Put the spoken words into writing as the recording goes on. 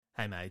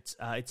Hey mates,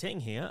 it's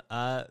Heng here.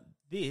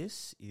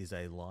 This is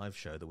a live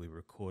show that we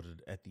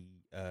recorded at the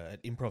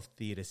at Improv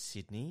Theatre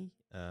Sydney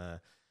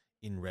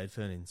in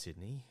Redfern in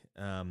Sydney.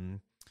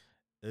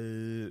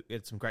 We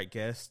had some great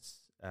guests,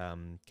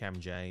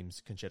 Cameron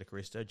James, Concetta,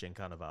 Caristo, Jen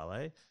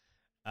Carnovale.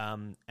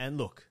 And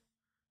look,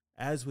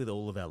 as with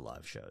all of our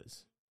live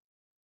shows,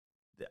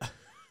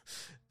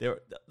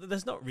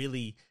 there's not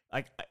really...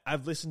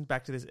 I've listened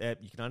back to this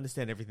app. You can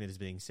understand everything that is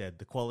being said.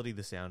 The quality of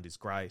the sound is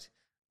great,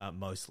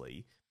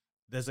 mostly.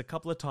 There's a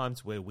couple of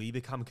times where we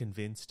become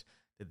convinced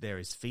that there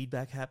is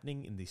feedback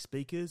happening in the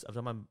speakers. I've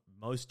done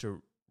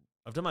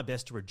my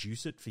best to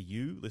reduce it for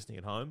you listening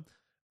at home,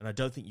 and I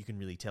don't think you can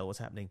really tell what's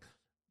happening.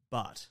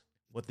 But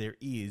what there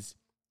is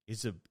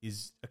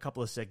a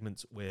couple of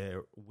segments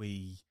where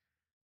we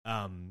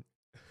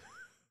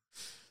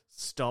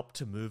stop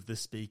to move the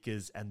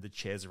speakers and the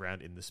chairs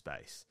around in the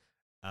space.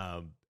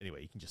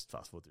 Anyway, you can just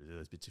fast forward through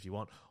those bits if you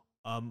want.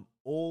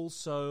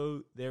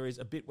 Also, there is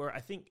a bit where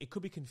I think it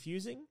could be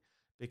confusing,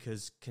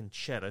 because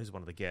Concetta, who's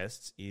one of the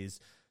guests,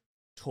 is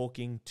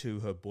talking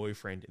to her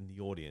boyfriend in the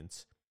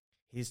audience.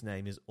 His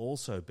name is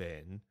also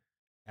Ben,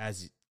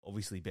 as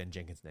obviously Ben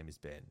Jenkins' name is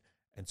Ben.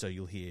 And so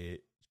you'll hear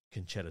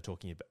Concetta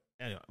talking about...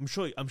 Anyway,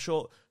 I'm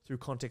sure through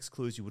context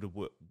clues you would have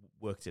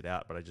worked it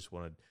out, but I just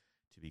wanted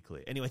to be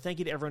clear. Anyway, thank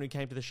you to everyone who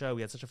came to the show. We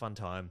had such a fun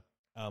time.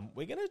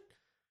 We're going to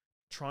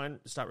try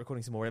and start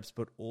recording some more eps,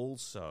 but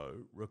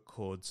also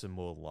record some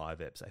more live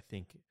eps, I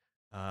think.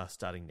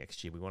 Starting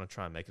next year, we want to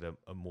try and make it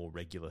a more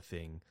regular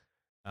thing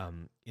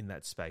in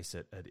that space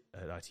at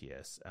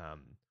ITS.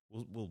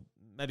 We'll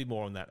maybe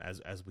more on that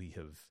as we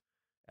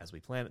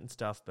plan it and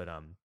stuff. But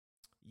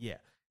yeah,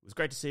 it was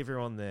great to see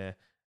everyone there,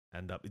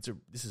 and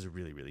this is a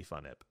really, really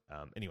fun ep.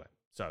 Anyway,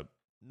 so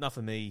enough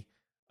of me.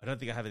 I don't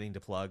think I have anything to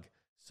plug,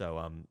 so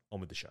on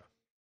with the show.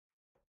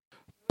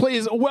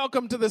 Please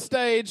welcome to the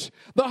stage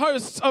the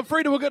hosts of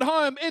Free to a Good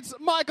Home. It's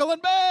Michael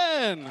and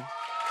Ben.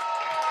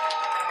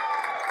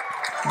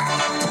 Thanks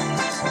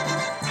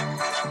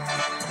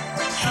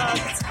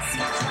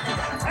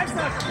so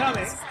much for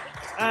coming.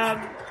 I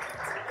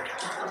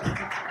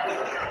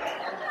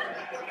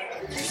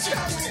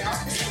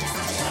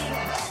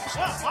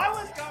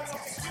was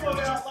going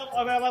off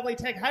of our lovely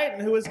Tech Hayden,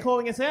 who was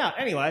calling us out.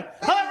 Anyway,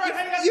 hello everyone.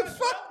 How you guys? You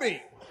fucked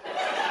me.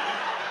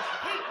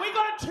 We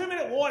got a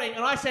 2-minute warning,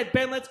 and I said,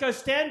 Ben, let's go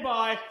stand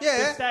by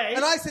the stage.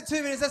 And I said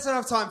 2 minutes. That's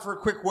enough time for a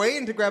quick wee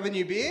and to grab a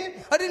new beer.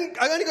 I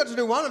only got to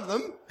do one of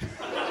them.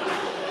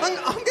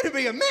 I'm going to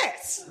be a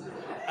mess.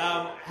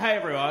 Hey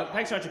everyone,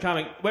 thanks so much for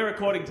coming. We're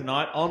recording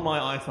tonight on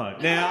my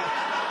iPhone. Now,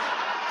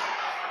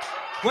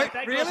 wait,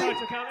 thank really? you so much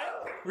for coming.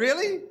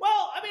 Really?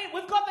 Well, I mean,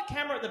 we've got the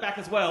camera at the back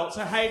as well.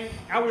 So, Hayden,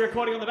 are we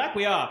recording on the back?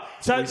 We are.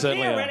 So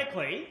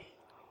theoretically,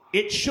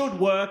 it should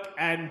work.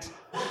 And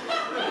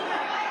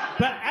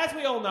but as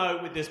we all know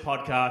with this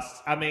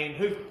podcast, I mean,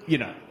 who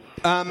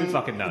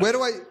fucking knows? Where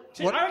do I?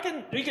 What? I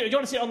reckon. Do you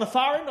want to sit on the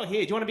far end or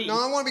here? Do you want to be? No,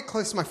 I want to be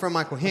close to my friend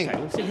Michael Hing. Okay,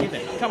 we'll sit here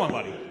then. Come on,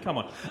 buddy. Come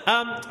on.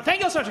 Thank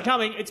you all so much for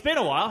coming. It's been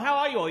a while. How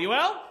are you all? You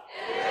well?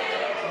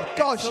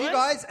 Gosh, Excellent. you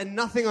guys, and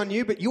nothing on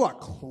you, but you are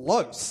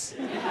close.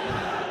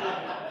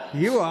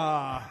 You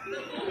are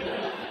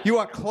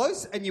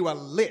close and you are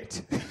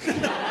lit.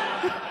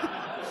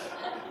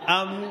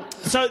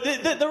 So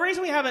the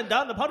reason we haven't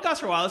done the podcast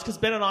for a while is because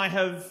Ben and I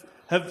have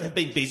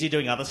been busy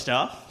doing other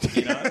stuff,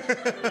 you know.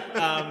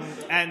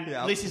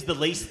 This is the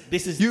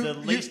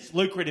least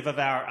lucrative of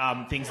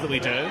our things that we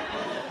do.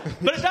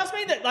 But it does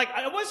mean that, like,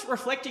 I was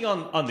reflecting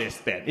on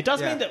this, Ben. It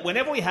does mean that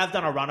whenever we have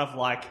done a run of,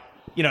 like,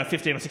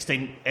 15 or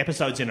 16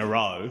 episodes in a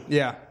row,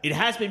 it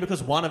has been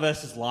because one of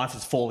us' life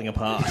is falling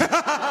apart.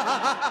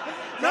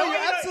 No,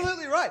 you're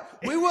absolutely right.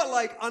 We were,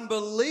 like,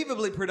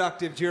 unbelievably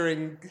productive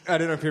during, I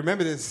don't know if you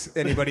remember this,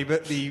 anybody,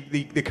 but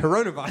the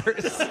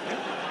coronavirus.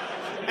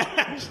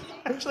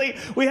 Actually,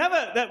 we had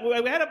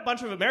a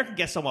bunch of American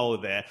guests on while we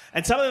were there,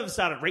 and some of them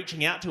started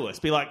reaching out to us,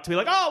 be like,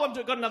 oh, I've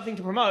got another thing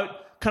to promote.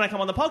 Can I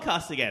come on the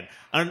podcast again?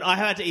 And I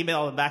had to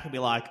email them back and be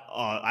like, oh,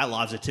 our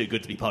lives are too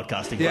good to be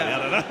podcasting. Yeah.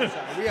 Buddy. I don't know.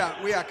 So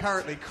we are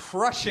currently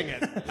crushing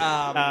it.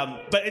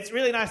 But it's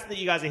really nice that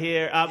you guys are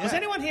here. Was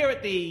anyone here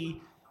at the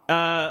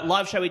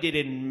live show we did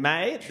in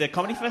May, the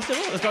comedy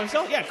festival? The comedy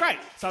festival? Yeah, great.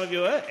 Some of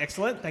you were.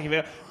 Excellent. Thank you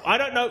very much. I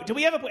don't know. Did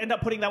we ever end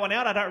up putting that one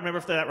out? I don't remember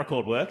if that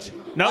record worked.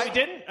 No, we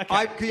didn't?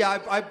 Okay.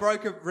 I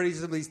broke a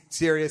reasonably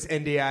serious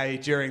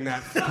NDA during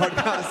that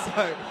podcast,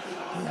 so...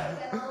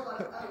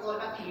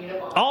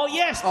 Oh,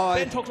 yes.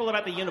 Ben talked all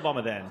about the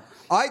Unabomber then.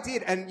 I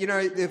did, and,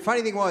 the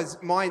funny thing was,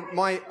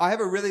 I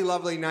have a really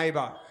lovely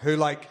neighbour who,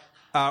 like...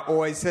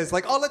 always says,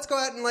 like, oh, let's go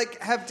out and, like,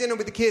 have dinner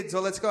with the kids,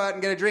 or let's go out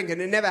and get a drink. And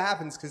it never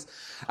happens because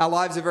our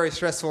lives are very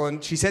stressful.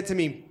 And she said to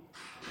me,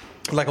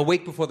 like, a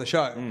week before the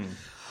show,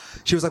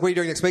 she was like, what are you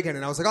doing next weekend?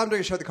 And I was like, I'm doing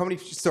a show at the Comedy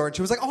Store. And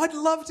she was like, oh, I'd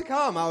love to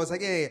come. I was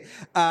like, yeah.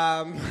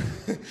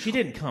 She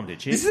didn't come,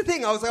 did she? This is the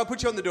thing. I was like, I'll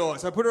put you on the door.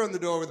 So I put her on the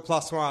door with a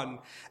 +1.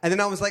 And then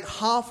I was, like,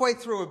 halfway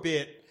through a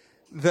bit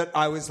that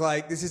I was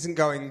like, this isn't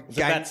going... Was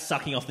that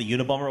sucking off the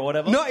Unabomber or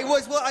whatever? No, it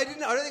was... Well, I don't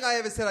think I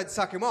ever said I'd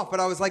suck him off,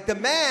 but I was like, the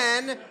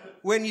man...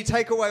 when you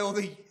take away all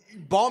the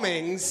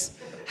bombings,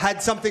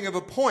 had something of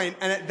a point,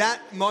 and at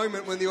that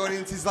moment when the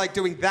audience is like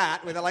doing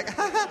that, where they're like,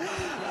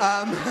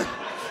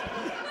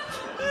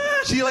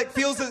 she like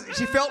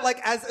she felt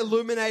like as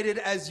illuminated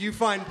as you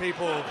find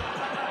people.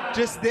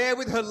 Just there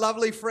with her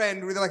lovely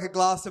friend with like a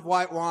glass of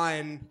white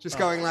wine, just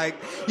going like,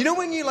 you know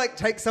when you like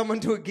take someone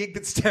to a gig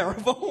that's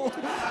terrible?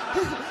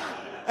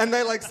 And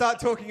they like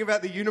start talking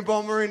about the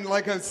Unabomber in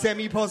like a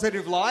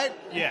semi-positive light?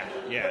 Yeah.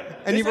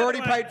 And you've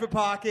already paid for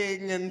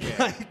parking and... Yeah.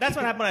 Like... That's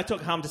what happened when I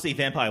took Hum to see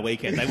Vampire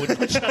Weekend. They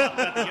wouldn't shut up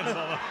about the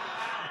Unabomber.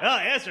 Oh,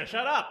 Ezra,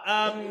 shut up.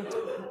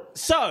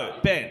 So,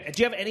 Ben,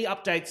 do you have any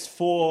updates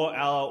for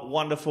our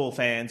wonderful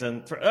fans?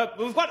 And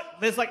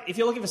there's like, if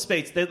you're looking for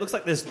speeds, there looks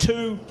like there's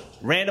 2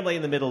 randomly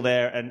in the middle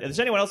there, and there's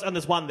anyone else, and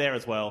there's 1 there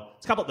as well.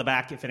 There's a couple at the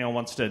back if anyone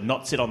wants to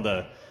not sit on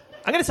the,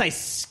 I'm going to say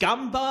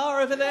scum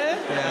bar over there.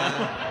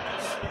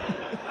 Yeah.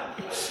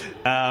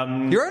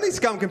 You're only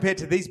scum compared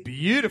to these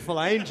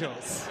beautiful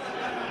angels.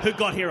 Who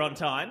got here on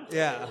time.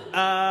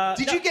 Yeah.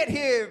 Did you get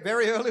here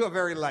very early or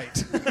very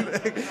late?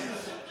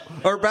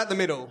 Or about the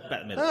middle?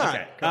 About the middle. All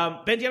okay.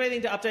 Right. Ben, do you have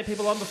anything to update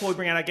people on before we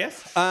bring out our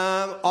guests?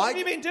 What have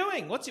you been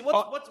doing? What's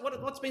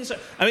been so...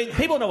 I mean,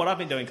 people know what I've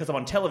been doing because I'm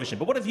on television,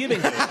 but what have you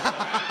been doing?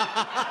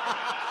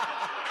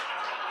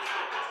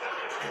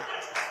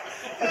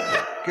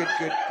 Good.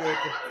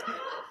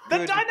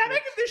 The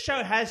dynamic of this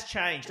show has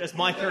changed as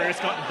my career has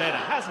gotten better,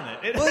 hasn't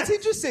it? Well, it's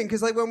interesting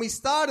because like when we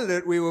started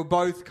it, we were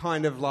both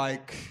kind of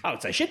like... I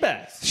would say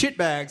shitbags.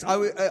 Shitbags.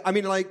 I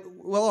mean, like,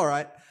 well, all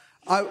right.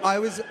 I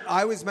was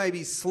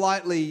maybe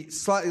slightly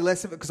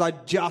less of it because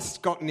I'd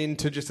just gotten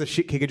into just a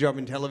shit kicker job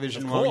in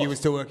television while you were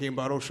still working in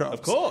bottle shops.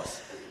 Of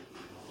course.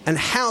 And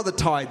how the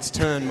tides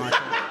turn, Michael.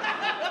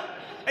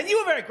 And you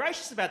were very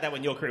gracious about that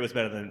when your career was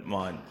better than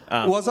mine.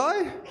 Was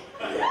I?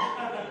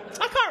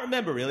 I can't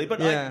remember really,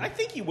 but yeah. I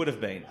think you would have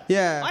been.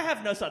 Yeah. I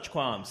have no such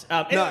qualms.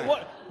 Anyway,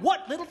 no.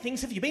 What little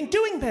things have you been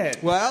doing, Ben?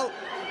 Well,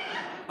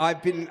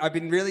 I've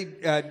been really...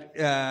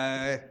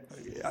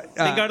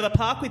 Then go to the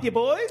park with your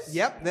boys?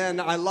 Yep, then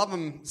I love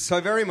them so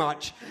very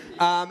much.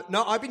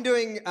 No, I've been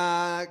doing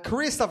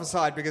career stuff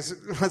aside because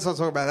let's not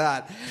talk about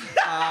that.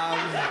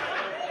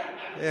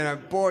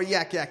 Boy,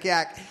 yak.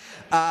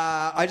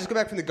 I just got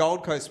back from the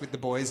Gold Coast with the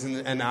boys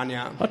and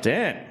Anya. Oh,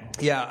 damn.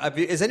 Yeah,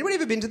 has anybody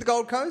ever been to the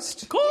Gold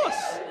Coast? Of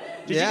course.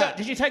 Did you take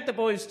Did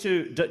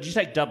you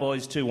take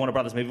boys to Warner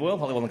Brothers Movie World,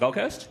 Hollywood on the Gold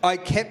Coast? I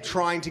kept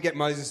trying to get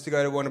Moses to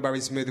go to Warner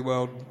Brothers Movie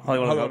World,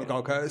 Hollywood on the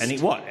Gold Coast. And he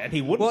what? And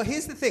he wouldn't? Well,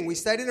 here's the thing. We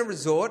stayed in a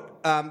resort,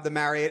 the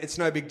Marriott. It's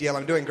no big deal.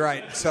 I'm doing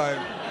great. So,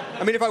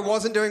 I mean, if I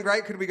wasn't doing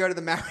great, could we go to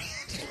the Marriott?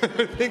 I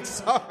don't think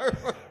so.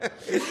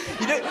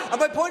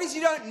 My point is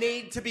you don't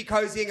need to be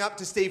cozying up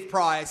to Steve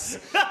Price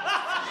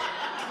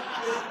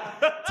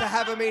to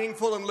have a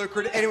meaningful and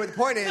lucrative... Anyway, the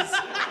point is...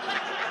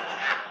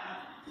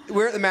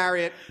 We're at the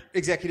Marriott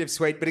Executive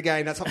Suite, but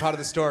again, that's not part of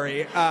the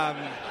story.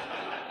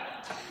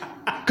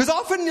 Because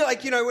often,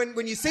 like,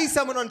 when you see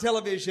someone on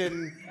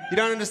television, you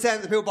don't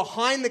understand the people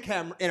behind the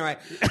camera. Anyway,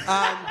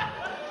 but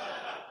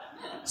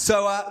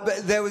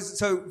there was...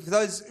 So, for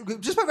those...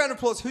 Just by round of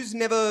applause, who's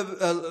never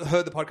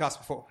heard the podcast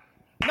before?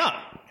 No.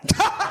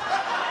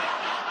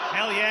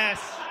 Hell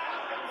yes.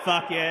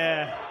 Fuck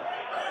yeah.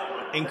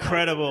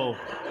 Incredible.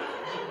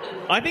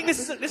 I think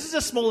this is a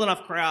small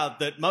enough crowd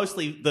that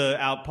mostly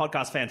our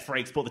podcast fan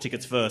freaks bought the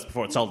tickets first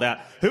before it sold out.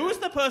 Who was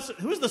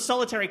the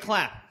solitary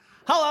clap?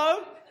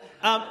 Hello?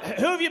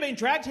 Who have you been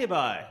dragged here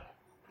by?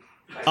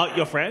 Oh,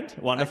 your friend?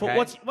 Wonderful.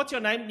 Okay. What's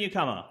your name,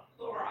 newcomer?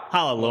 Laura.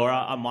 Hello,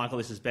 Laura. I'm Michael.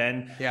 This is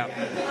Ben. Yeah.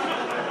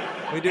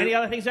 Any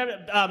other things?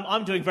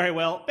 I'm doing very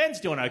well. Ben's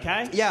doing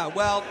okay. Yeah,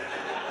 well,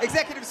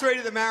 Executive Suite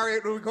of the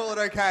Marriott, would we call it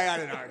okay? I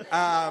don't know.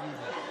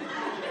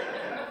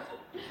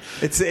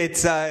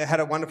 It's had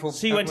a wonderful...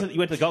 So you went to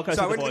the Gold Coast with the boys.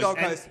 So I went to the Gold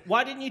Coast. And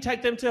why didn't you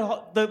take them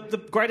to the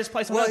greatest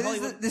place on earth,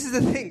 Hollywood? This is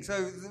the thing.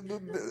 So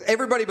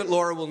everybody but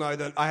Laura will know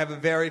that I have a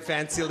very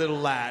fancy little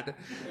lad.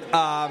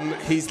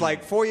 He's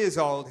like 4 years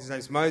old. His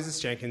name's Moses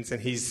Jenkins,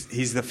 and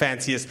he's the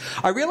fanciest.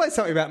 I realised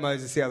something about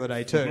Moses the other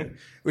day too,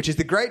 which is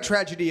the great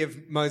tragedy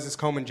of Moses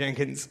Coleman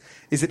Jenkins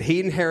is that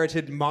he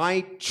inherited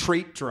my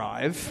treat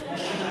drive.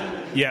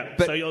 Yeah,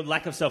 so your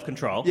lack of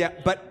self-control. Yeah,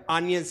 but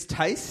Anya's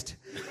taste.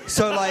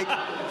 So like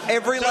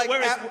every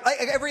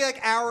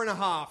hour and a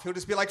half, he'll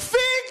just be like,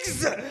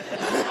 figs!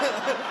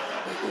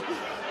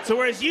 So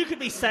whereas you could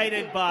be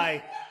sated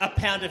by a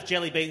pound of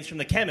jelly beans from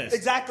the chemist,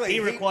 exactly, he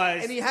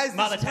requires and he has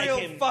mother this take real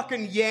him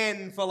fucking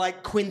yen for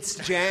like quince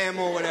jam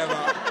or whatever.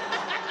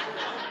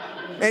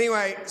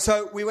 Anyway,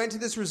 so we went to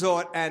this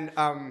resort and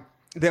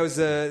there was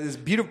this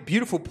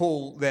beautiful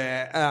pool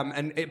there,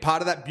 and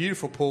part of that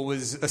beautiful pool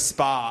was a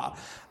spa.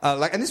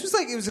 And this was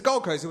it was a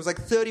Gold Coast. It was like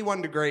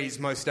 31 degrees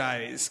most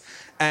days.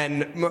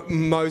 And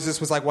Moses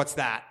was like, "What's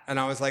that?" And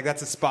I was like,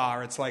 "That's a spa.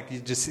 It's like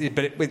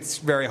it's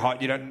very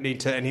hot. You don't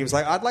need to." And he was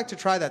like, "I'd like to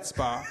try that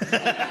spa."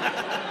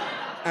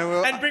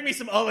 and bring me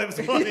some olives.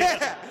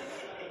 Yeah.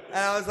 And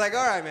I was like,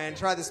 all right, man,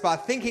 try the spa,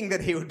 thinking that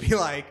he would be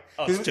like...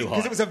 Oh, it's too hot.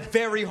 Because it was a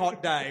very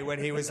hot day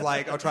when he was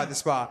like, I'll try the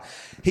spa.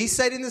 He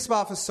stayed in the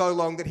spa for so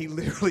long that he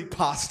literally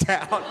passed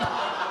out.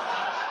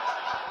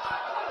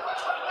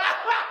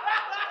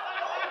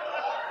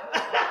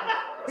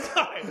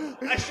 Sorry,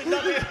 I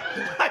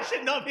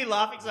should not be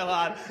laughing so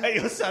hard at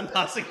your son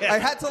passing out. I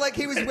had to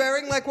he was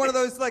wearing one of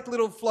those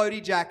little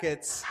floaty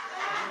jackets,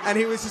 and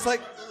he was just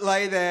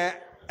lay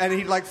there, and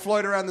he'd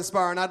float around the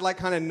spa, and I'd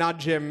kind of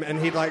nudge him, and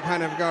he'd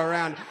kind of go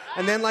around,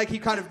 and then he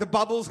the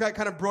bubbles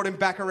kind of brought him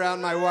back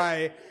around my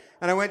way,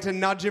 and I went to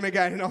nudge him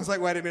again, and I was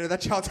like, wait a minute,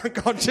 that child's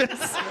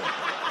unconscious.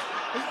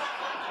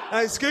 And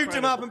I scooped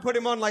him up and put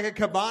him on a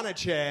cabana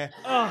chair.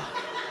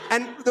 Oh.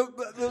 And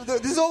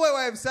this is all my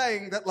way of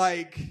saying that,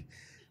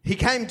 he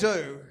came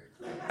to,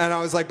 and I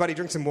was like, buddy,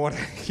 drink some water.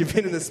 You've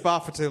been in the spa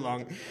for too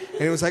long. And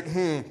he was like,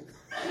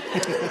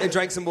 And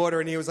drank some water,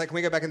 and he was like, can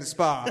we go back in the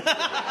spa?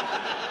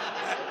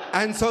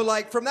 And so,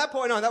 from that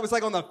point on, that was,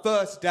 on the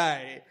first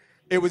day,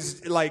 it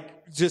was,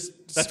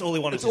 just... That's all he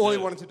wanted to do. That's all he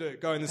wanted to do,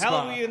 go in the spa. How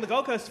long were you in the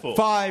Gold Coast for?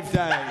 5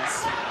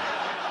 days.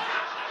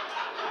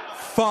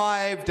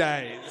 5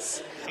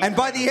 days. And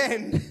by the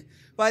end,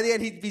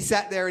 he'd be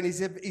sat there, and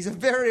he's a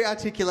very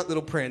articulate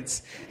little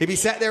prince. He'd be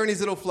sat there in his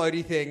little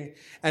floaty thing,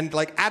 and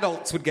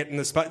adults would get in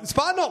the spa.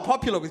 Spa not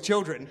popular with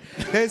children.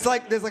 There's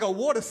a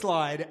water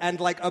slide and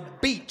a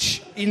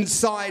beach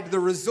inside the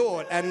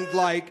resort, and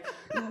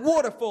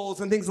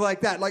waterfalls and things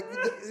like that.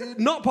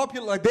 Not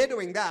popular. They're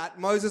doing that.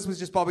 Moses was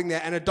just bobbing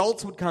there, and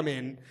adults would come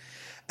in,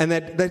 and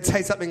they'd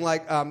say something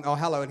like, "Oh,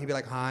 hello," and he'd be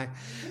like, "Hi."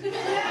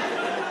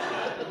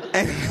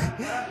 And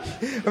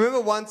I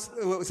remember once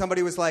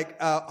somebody was like,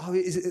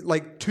 is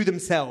it to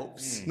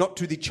themselves, not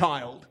to the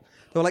child.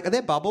 They were like, are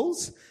there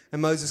bubbles?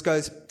 And Moses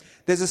goes,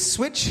 there's a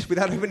switch,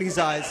 without opening his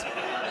eyes.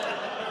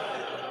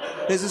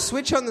 There's a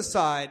switch on the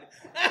side.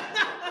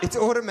 It's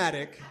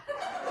automatic.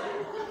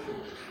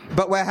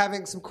 But we're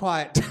having some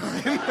quiet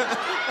time.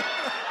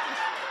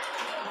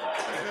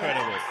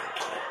 Incredible.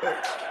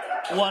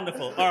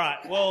 Wonderful. All right,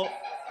 well,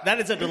 that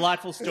is a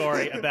delightful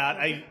story about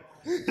a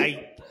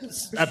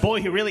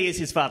boy who really is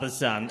his father's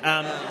son.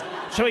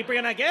 Shall we bring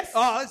in our guests?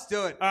 Oh, let's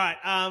do it. All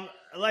right.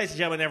 Ladies and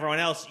gentlemen, everyone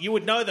else, you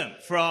would know them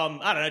from,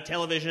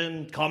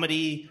 television,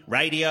 comedy,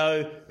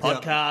 radio,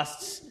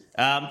 podcasts,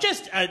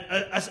 just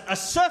a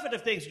surfeit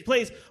of things.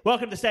 Please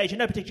welcome to the stage, in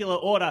no particular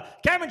order,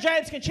 Cameron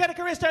James, Concetta,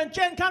 Caristo, and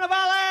Jen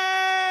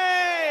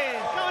Carnovale!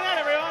 Come on out,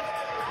 everyone.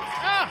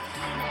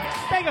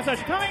 Thank you so much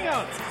for coming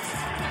on.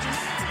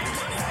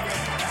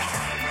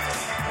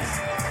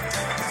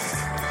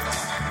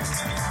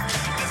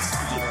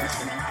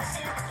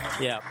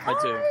 Yeah, I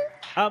do.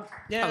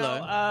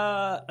 Hello.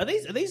 Are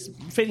these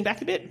feeding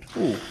back a bit?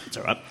 Ooh, it's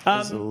all right.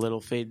 There's a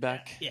little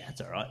feedback. Yeah,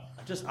 it's all right.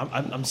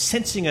 I'm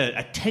sensing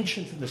a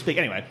tension from the speaker.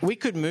 Anyway, we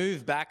could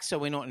move back so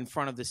we're not in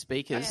front of the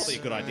speakers. That's probably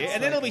a good idea.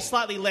 And then it'll be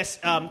slightly less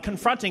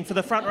confronting for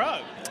the front row.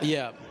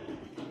 Yeah.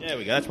 There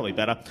we go. That's probably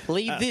better.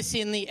 Leave this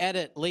in the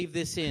edit. Leave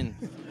this in.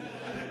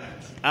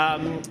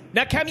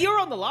 Now, Cam, you were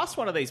on the last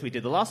one of these we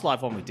did, the last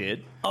live one we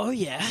did. Oh,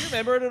 yeah. Do you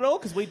remember it at all?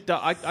 Because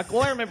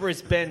all I remember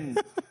is Ben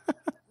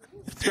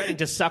threatening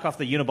to suck off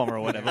the Unabomber or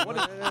whatever. Do you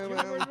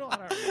remember it at all? I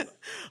don't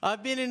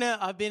remember.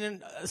 I've been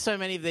in so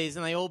many of these,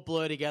 and they all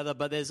blur together.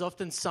 But there's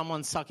often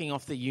someone sucking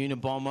off the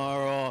Unabomber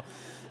or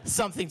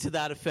something to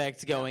that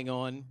effect going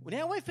on.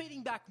 Now we're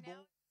feeding back.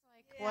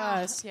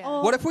 Worse,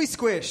 yeah. What if we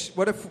squish?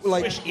 What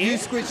if you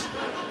squish?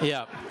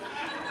 Yeah.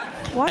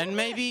 What? And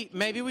maybe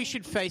we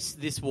should face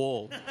this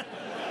wall.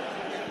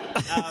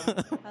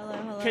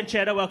 Hello.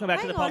 Concetta, welcome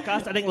back to the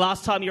podcast. I think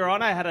last time you were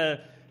on, I had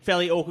a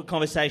fairly awkward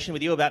conversation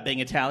with you about being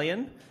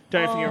Italian.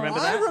 Don't know if you remember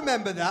that. I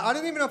remember that. I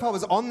don't even know if I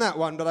was on that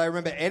one, but I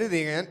remember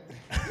editing it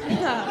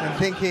and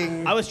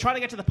thinking... I was trying to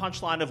get to the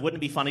punchline of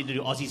wouldn't it be funny to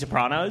do Aussie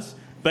Sopranos,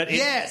 but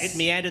it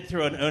meandered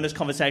through an earnest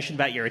conversation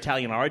about your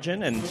Italian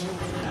origin, and...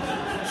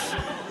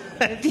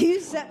 If you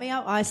set me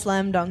up, I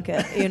slam dunk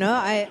it,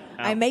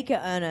 I make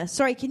it earnest.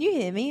 Sorry, can you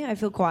hear me? I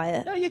feel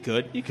quiet. No, you're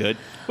good. We could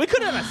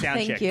have a sound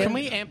Thank check. you. Can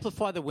we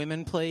amplify the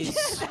women, please?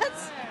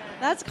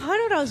 That's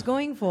kind of what I was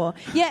going for.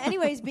 Yeah,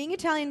 anyways, being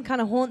Italian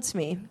kind of haunts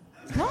me.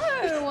 No.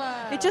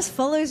 It just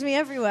follows me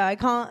everywhere. I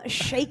can't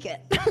shake it.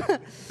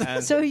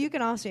 So you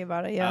can ask me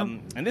about it, yeah.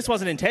 And this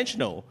wasn't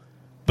intentional,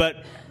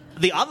 but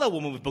the other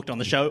woman we've booked on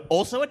the show,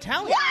 also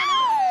Italian.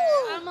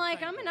 I'm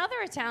like, I'm another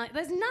Italian.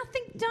 There's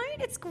nothing,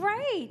 it's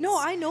great. No,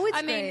 I know it's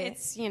I mean, great.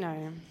 it's,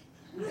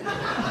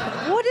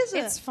 What is it?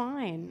 it's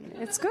fine.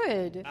 It's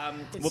good. I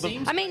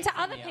mean, to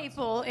other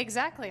people,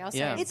 exactly. I'll say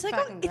Yeah. It's like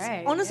fucking it's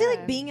great. honestly yeah.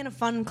 like being in a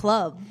fun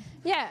club.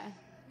 Yeah.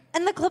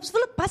 And the club's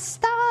full of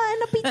pasta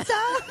and a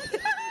pizza.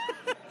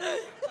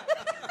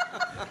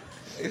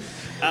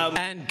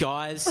 And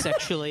guys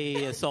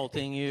sexually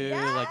assaulting you.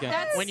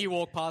 that's- When you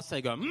walk past,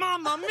 they go,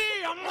 Mamma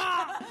mia,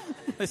 ma!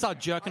 They start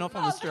jerking off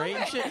on the street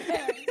and shit.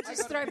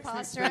 Just throw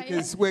pasta at you.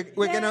 Because we're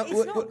Yeah,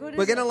 it's not good,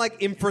 is gonna it?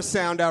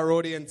 infrasound our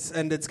audience,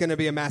 and it's gonna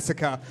be a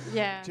massacre.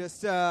 Yeah.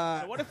 Just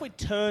What if we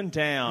turn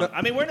down...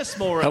 I mean, we're in a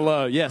small room.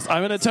 Hello, yes.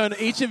 I'm going to turn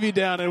each of you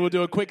down and we'll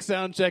do a quick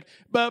sound check.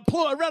 But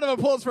a round of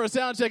applause for a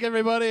sound check,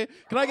 everybody.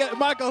 Can I get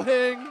Michael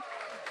Hing?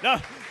 No,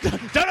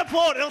 don't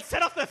applaud. It'll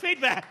set off the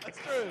feedback. That's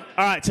true.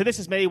 All right, so this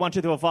is me, 1,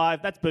 2, 3, 4,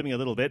 5. That's booming a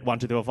little bit, 1,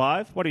 2, 3, 4,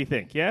 5. What do you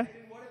think, yeah?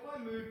 What if I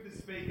move the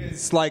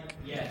speakers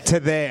to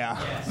there?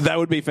 That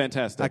would be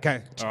fantastic.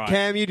 Okay. All right.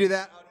 Cam, you do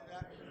that. I'll do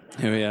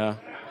that. Here we are.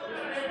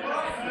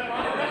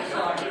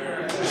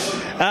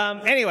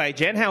 Anyway,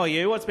 Jen, how are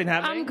you? What's been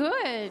happening? I'm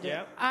good.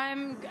 Yeah.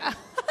 I'm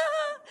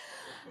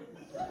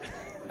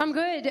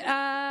good.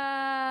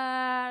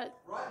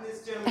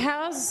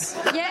 How's...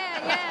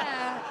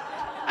 Yeah.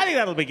 I think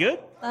that'll be good.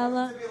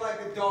 Lala. Be like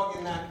a dog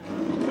in that.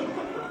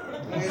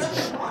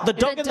 The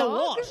dog The in the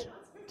dog? what?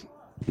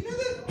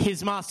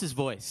 His master's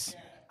voice.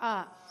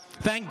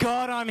 Thank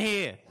God I'm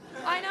here.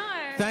 I know.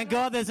 Thank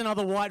God there's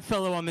another white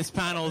fellow on this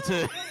panel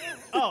too.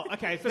 Oh,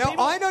 okay. For Now,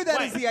 people... I know that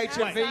Wait, is the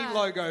HMV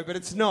logo, but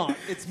it's not.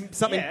 It's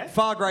something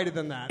far greater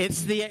than that. It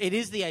is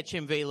the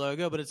HMV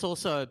logo, but it's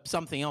also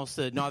something else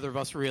that neither of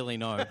us really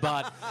know.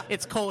 But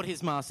it's called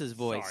his master's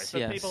voice.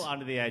 Sorry, for yes. people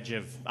under the age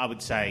of, I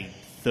would say,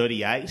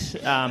 38.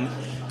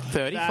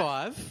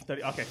 35.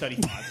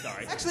 35,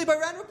 sorry. Actually, by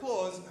round of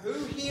applause, who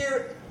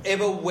here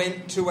ever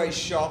went to a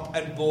shop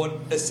and bought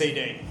a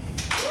CD?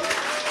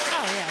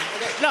 Oh,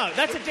 yeah. No,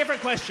 that's a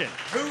different question.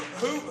 Who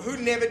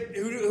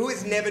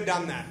has never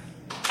done that?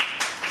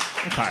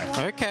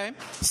 Okay. Okay.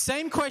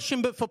 Same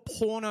question, but for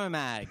porno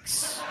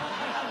mags.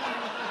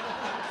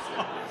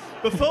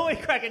 Before we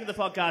crack into the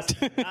podcast,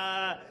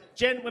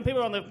 Jen, when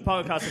people are on the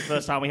podcast for the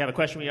first time, we have a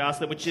question we ask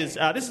them, which is,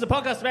 this is a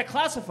podcast about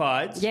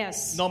classifieds.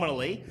 Yes.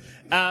 Nominally.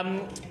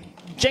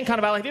 Jen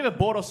Carnovale, have you ever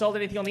bought or sold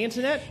anything on the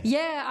internet?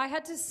 Yeah, I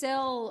had to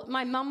sell...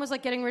 My mum was,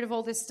 like, getting rid of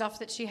all this stuff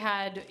that she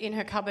had in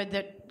her cupboard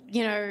that,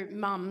 you know,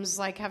 mums,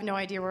 like, have no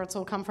idea where it's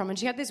all come from. And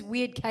she had this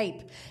weird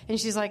cape. And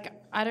she's like,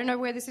 I don't know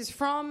where this is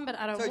from, but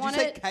I don't want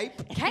did you it. say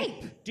cape?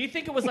 Cape. Do you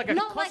think it was like a...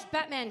 Not like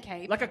Batman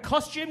cape. Like a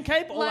costume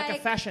cape or like a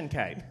Like- fashion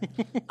cape?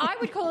 I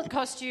would call it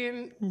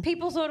costume.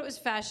 People thought it was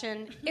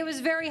fashion. It was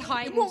very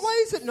heightened. In what way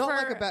is it not for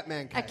like a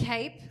Batman cape? A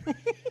cape.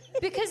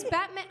 Because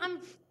Batman...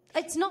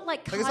 It's not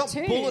like Like,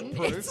 cartoon. it's not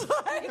bulletproof. It's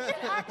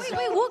like,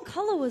 Wait, what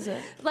colour was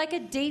it? like a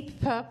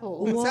deep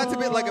purple. It sounds a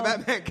bit like a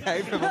Batman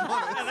cape, if I'm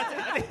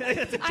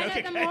honest. I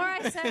know, the more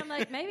I say, I'm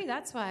like, maybe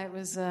that's why it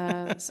was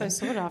so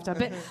sought after.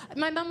 But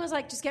my mum was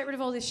like, just get rid of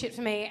all this shit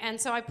for me. And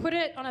so I put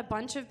it on a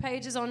bunch of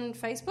pages on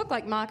Facebook,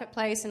 like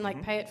Marketplace and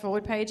like Pay It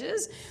Forward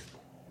pages.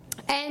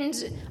 And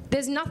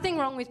there's nothing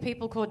wrong with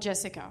people called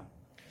Jessica.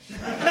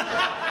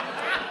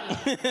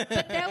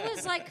 But there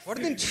was like What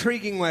an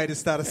intriguing way to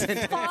start a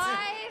sentence. 5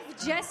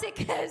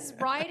 Jessicas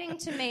writing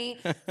to me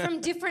from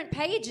different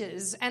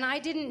pages, and I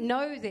didn't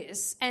know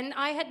this, and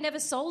I had never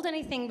sold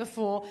anything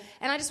before,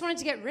 and I just wanted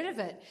to get rid of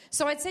it.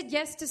 So I'd said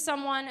yes to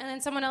someone, and then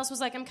someone else was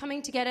like, I'm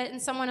coming to get it,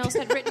 and someone else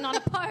had written on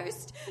a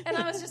post, and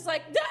I was just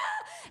like, "Dah!"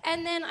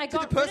 And then I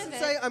got Did the rid person of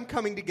say, it. I'm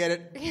coming to get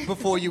it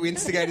before you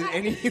instigated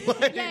any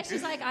way? Yeah,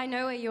 she's like, I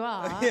know where you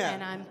are, Yeah.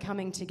 and I'm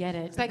coming to get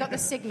it. They got the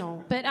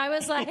signal, but I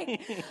was like,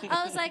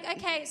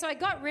 okay. So I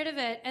got rid of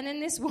it, and then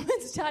this woman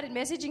started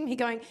messaging me,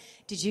 going,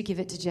 "Did you give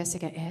it to Jessica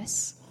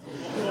S?"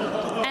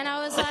 And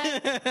I was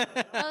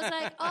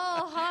like,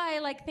 oh hi,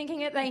 like thinking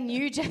that they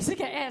knew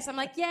Jessica S. I'm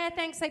like, yeah,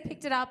 thanks, they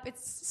picked it up.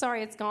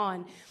 It's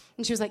gone.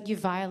 And she was like, you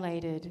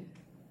violated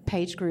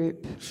page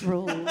group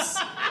rules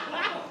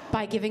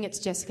by giving it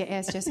to Jessica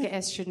S. Jessica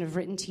S. shouldn't have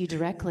written to you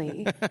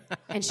directly,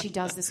 and she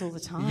does this all the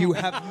time. You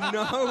have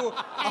no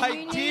And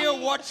you idea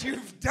need- what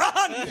you've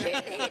done. You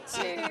need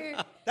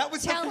to That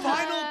was the tell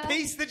final her-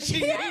 piece that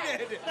she Yeah.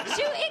 needed.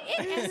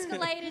 It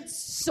escalated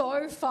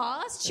so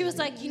fast. She was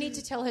like, you need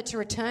to tell her to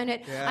return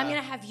it. Yeah. I'm going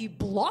to have you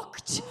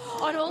blocked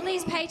on all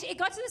these pages. It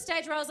got to the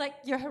stage where I was like,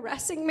 you're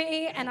harassing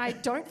me and I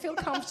don't feel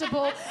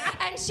comfortable.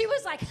 And she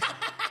was like,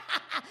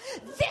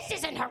 this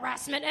isn't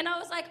harassment. And I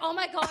was like, oh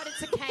my God,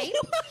 it's a cape.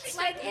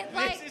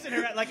 This isn't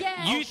harassment. Like,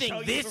 yeah. You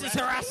think this is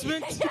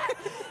harassment? Yeah.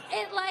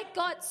 It like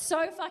got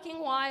so fucking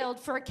wild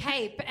for a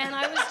cape, and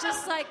I was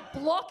just like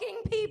blocking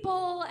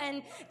people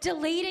and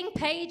deleting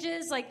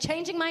pages, like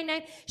changing my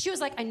name. She was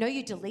like, I know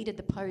you deleted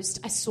the post.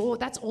 I saw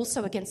that's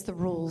also against the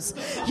rules.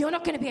 You're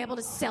not going to be able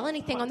to sell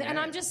anything on there. And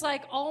I'm just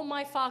like, oh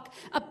my fuck,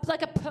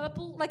 like a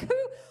purple, like who?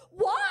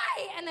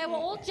 Why? And they were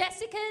all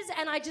Jessicas,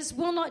 and I just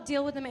will not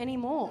deal with them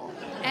anymore.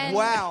 And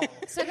Wow.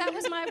 So that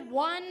was my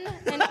one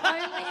and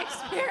only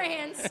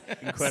experience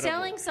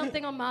selling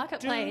something on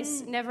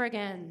Marketplace. Never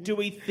again. Do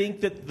we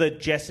think that the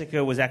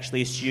Jessica was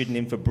actually a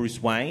pseudonym for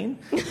Bruce Wayne?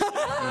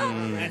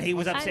 And he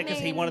was upset because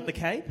he mean- wanted the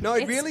cape? No,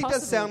 it It's really does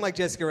possible. sound like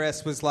Jessica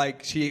S. was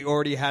like, she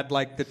already had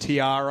like the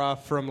tiara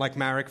from like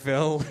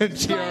Marrickville, and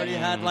she already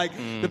had like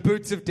the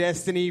boots of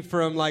destiny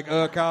from like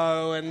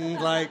Urco,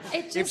 and like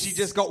It if she just-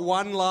 just got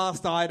one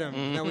last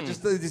item, that was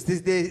just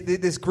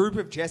this group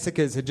of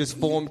Jessicas had just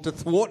formed to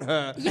thwart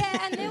her. Yeah,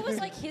 and there was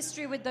like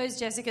history with those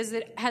Jessicas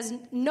that has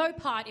no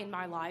part in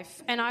my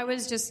life, and I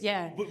was just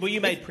Were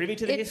you made privy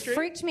to the it history?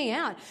 freaked me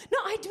out. No,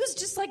 I was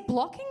just like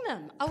blocking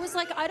them. I was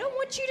like, I don't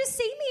want you to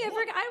see me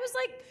ever again. I was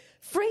like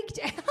freaked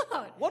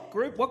out. What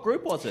group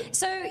was it?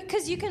 So,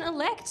 because you can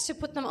elect to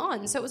put them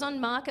on. So it was on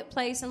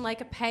Marketplace and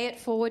like a pay it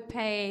forward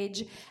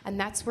page, and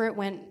that's where it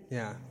went.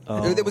 Yeah.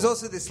 There was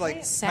also this like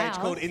page south.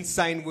 called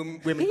Insane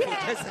Women.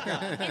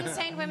 Yeah.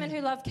 Insane women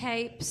who love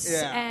capes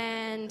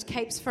and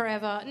capes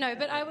forever. No,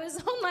 but I was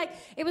on like,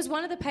 it was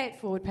one of the pay it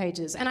forward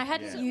pages, and I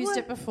hadn't used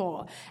it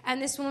before.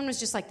 And this woman was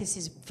just like, this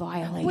is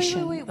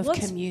violation of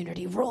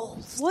community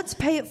rules. What's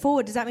pay it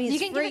forward? Does that mean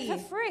it's you can free? give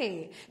it for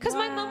free. Because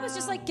my mum was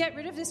just like, get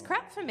rid of this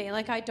crap for me.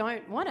 Like, I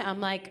don't want it. I'm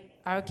like,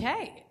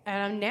 okay.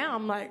 And now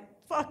I'm like,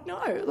 fuck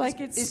no. Like,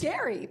 it's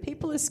scary.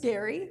 People are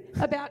scary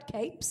about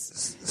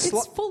capes.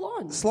 It's full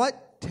on. Slight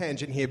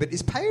tangent here, but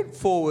is pay it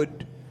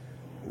forward...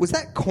 Was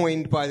that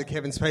coined by the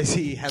Kevin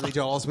Spacey, Haley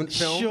Joel Osment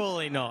film?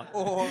 Surely not.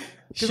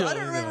 Because I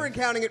don't remember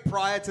encountering it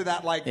prior to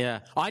that, like... Yeah.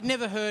 I'd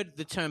never heard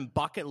the term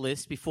bucket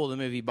list before the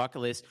movie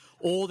Bucket List,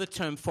 or the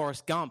term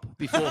Forrest Gump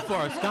before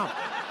Forrest Gump.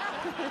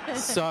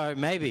 So,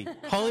 maybe.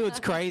 Hollywood's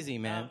crazy,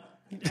 man.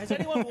 Has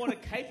anyone worn a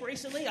cape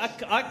recently? Oh,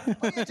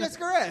 yeah,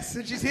 Jessica S.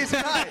 And she's here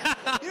tonight.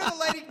 You know the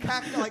lady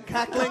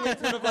cackling and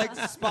sort of like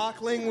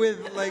sparkling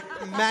with like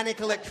manic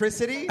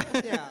electricity?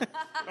 Yeah.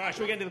 All right,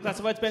 should we get into the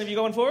classifieds, Ben? Have you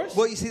got one for us?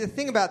 Well, you see, the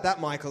thing about that,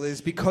 Michael,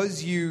 is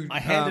because you... I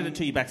handed it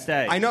to you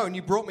backstage. I know, and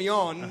you brought me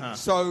on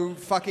so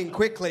fucking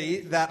quickly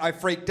that I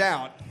freaked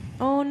out.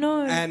 Oh,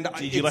 no. And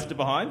Did you left it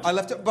behind? I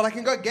left it, but I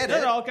can go get it.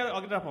 No, I'll get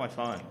it up on my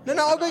phone.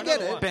 No, I'll go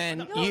get it.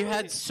 Ben, you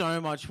had so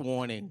much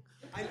warning.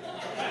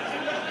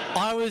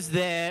 I was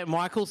there.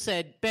 Michael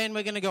said, Ben,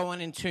 we're going to go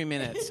on in 2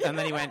 minutes. And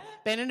then he went,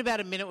 Ben, in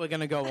about a minute we're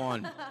going to go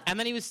on. And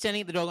then he was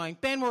standing at the door going,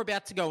 Ben, we're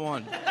about to go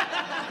on.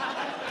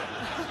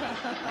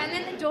 And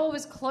then the door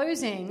was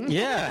closing.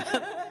 Yeah.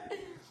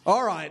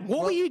 All right.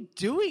 What were you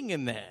doing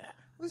in there?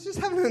 I was just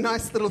having a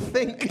nice little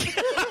think.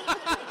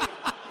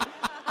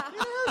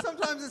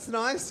 Sometimes it's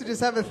nice to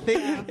just have a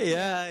think.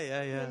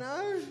 Yeah. You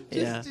know?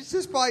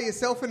 Just by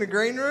yourself in a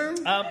green room.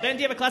 Ben,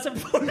 do you have a classic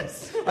for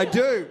us? I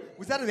do.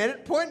 Was that an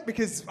edit point?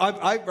 Because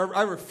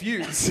I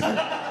refuse.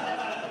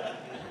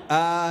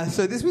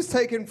 So this was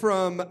taken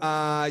from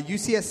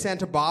UCS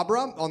Santa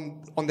Barbara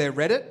on their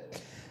Reddit.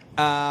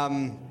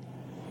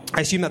 I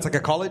assume that's like a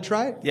college,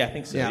 right? Yeah, I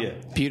think so, yeah.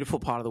 Beautiful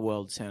part of the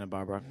world, Santa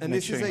Barbara. And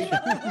this is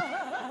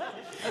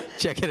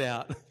Check it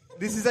out.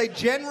 This is a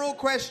general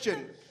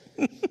question.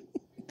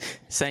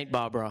 Saint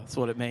Barbara, that's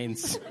what it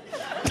means.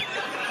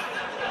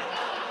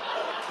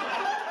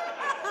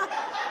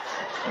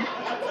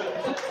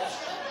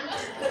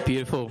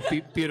 Beautiful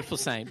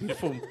saint.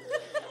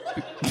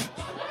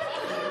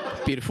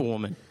 Beautiful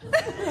woman.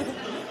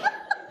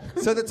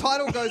 So the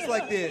title goes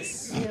like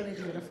this. Really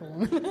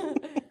beautiful.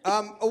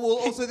 Well,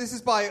 also this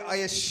is by, I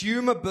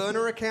assume, a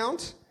burner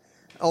account,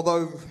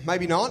 although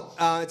maybe not.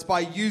 It's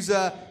by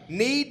user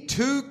Need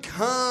to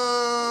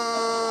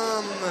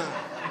Come.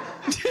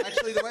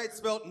 Actually, the way it's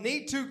spelled,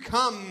 Need to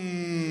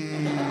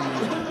Come.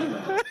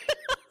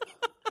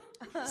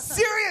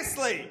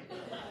 Seriously,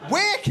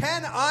 where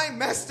can I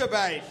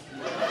masturbate?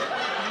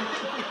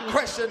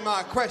 Question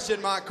mark,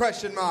 question mark,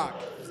 question mark.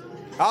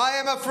 I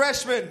am a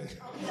freshman.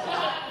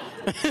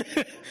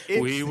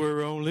 We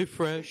were only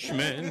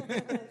freshmen.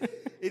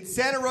 In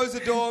Santa Rosa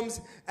dorms,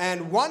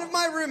 and one of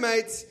my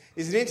roommates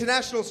is an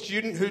international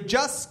student who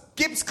just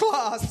skips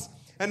class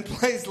and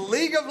plays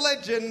League of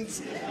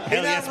Legends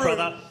in that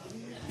room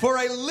for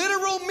a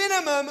literal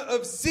minimum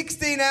of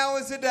 16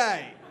 hours a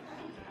day.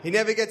 He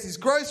never gets his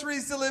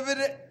groceries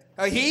delivered.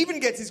 He even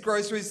gets his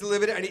groceries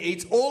delivered, and he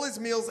eats all his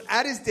meals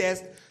at his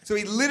desk, so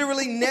he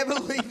literally never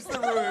leaves the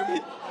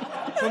room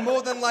for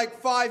more than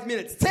like 5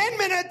 minutes. 10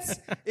 minutes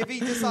if he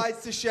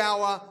decides to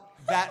shower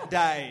that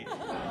day.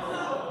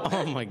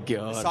 Oh, my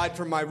God. Aside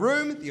from my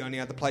room, the only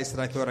other place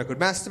that I thought I could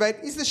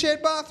masturbate is the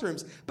shared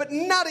bathrooms. But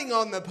nutting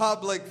on the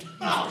public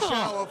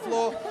shower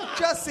floor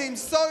just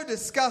seems so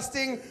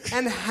disgusting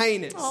and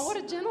heinous. Oh, what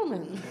a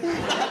gentleman.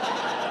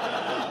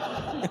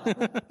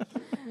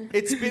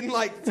 It's been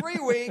like 3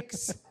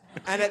 weeks,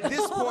 and at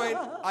this point,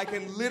 I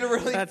can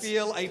literally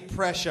feel a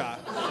pressure.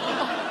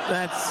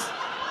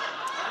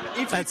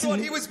 If you thought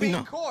he was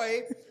being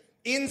coy,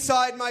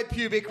 inside my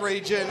pubic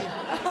region,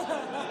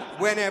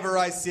 whenever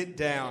I sit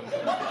down.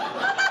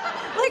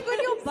 Like when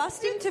you're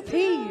busting to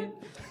pee.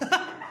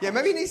 Yeah,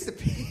 maybe he needs to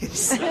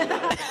piss.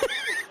 I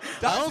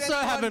also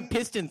haven't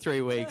pissed in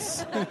 3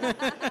 weeks.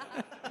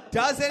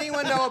 Does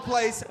anyone know a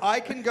place I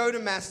can go to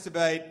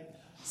masturbate?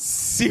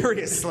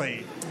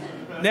 Seriously.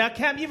 Now,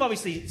 Cam, you've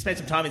obviously spent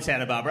some time in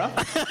Santa Barbara.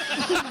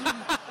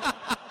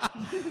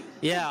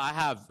 Yeah, I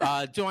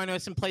have. Do I know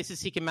some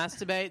places he can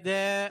masturbate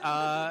there?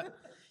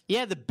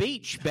 Yeah, the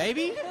beach,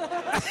 baby.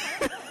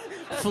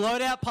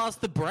 Float out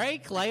past the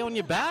break, lay on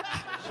your back.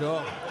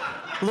 Sure.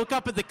 Look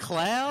up at the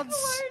clouds.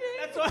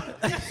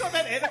 That's what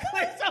that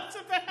Edicle's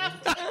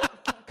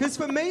about. Because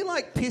for me,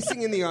 like,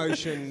 pissing in the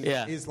ocean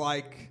is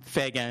like...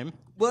 Fair game.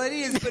 Well, it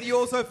is, but you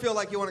also feel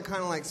like you want to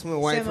kind of like swim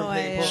away from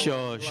people.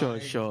 Sure.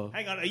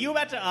 Hang on, are you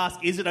about to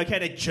ask, is it okay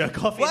to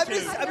jerk off into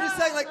I'm just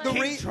saying, like,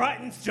 King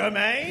Triton's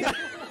domain?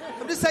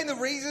 I'm just saying the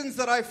reasons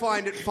that I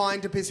find it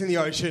fine to piss in the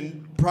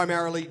ocean,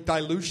 primarily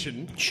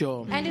dilution.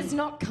 Sure. And it's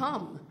not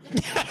cum.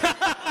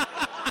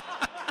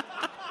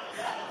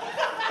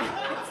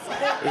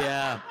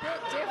 Yeah.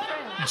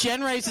 Different.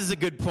 Gen race is a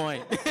good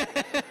point.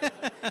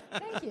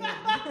 Thank you.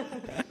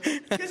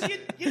 Because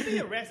you'd be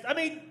arrested. I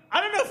mean,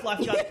 I don't know if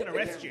lifeguards can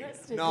arrest you.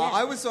 No,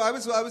 I was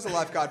a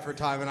lifeguard for a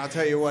time, and I'll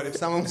tell you what, if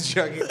someone was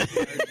jerking off in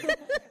the ocean,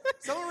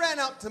 someone ran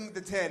up to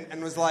the tent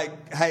and was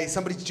like, "Hey,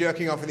 somebody's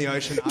jerking off in the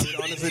ocean," I would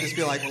honestly just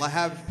be like, "Well, I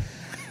have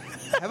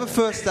a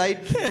first aid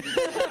kit."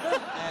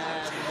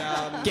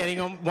 And, Getting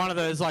on one of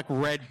those like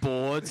red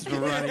boards,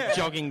 running,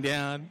 jogging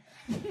down.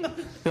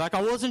 You're like,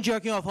 I wasn't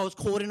jerking off. I was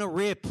caught in a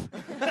rip.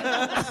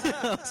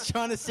 I was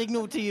trying to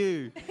signal to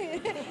you.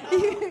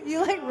 you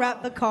like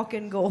wrap the cock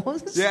in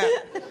gauze. yeah.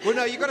 Well,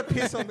 no, you got to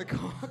piss on the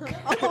cock.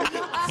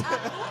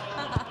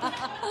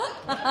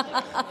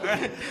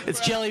 It's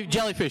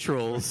jellyfish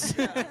rules.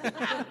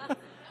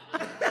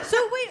 So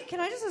wait,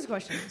 can I just ask a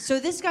question? So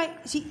this guy,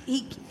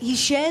 he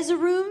shares a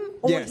room,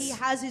 or Yes. he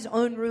has his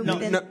own room? No,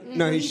 within,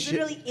 no, or he he's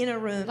literally in a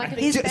room. Like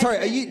His Sorry,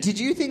 bedroom. did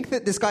you think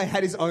that this guy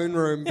had his own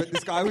room, but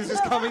this guy was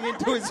just coming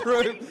into his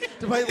room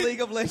to play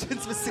League of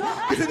Legends for 6?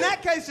 Because in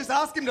that case, just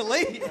ask him to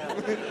leave.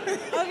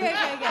 Okay.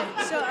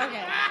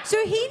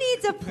 So he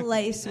needs a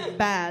place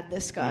bad.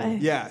 This guy.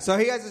 Yeah, so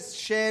he has a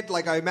shared,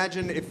 like, I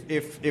imagine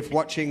if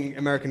watching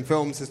American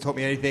films has taught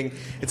me anything,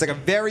 it's like a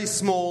very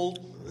small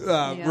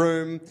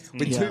room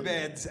with 2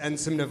 beds and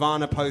some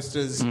Nirvana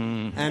posters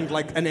and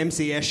like an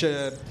MC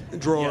Escher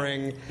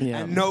drawing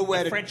and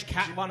nowhere A to French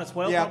cat one as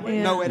well. yeah, probably.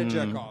 nowhere to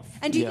jerk off.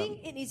 And do you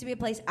think it needs to be a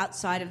place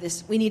outside of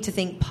this? We need to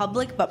think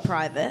public but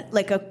private,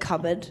 like a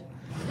cupboard.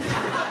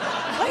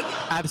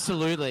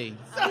 Absolutely.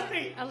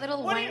 Sorry. A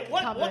little what, wank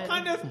what cupboard.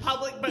 kind of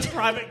public but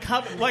private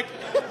cupboard? Like,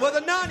 Well,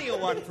 the Narnia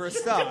one for a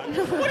start.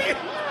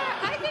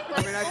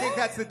 I think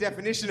that's the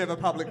definition of a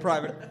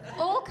public-private.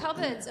 All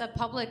cupboards are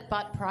public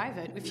but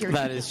private. If you're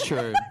That is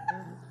true.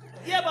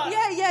 yeah, but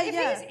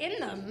if he's in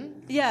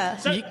them. Yeah.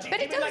 So,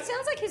 But it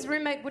sounds like his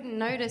roommate wouldn't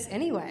notice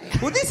anyway.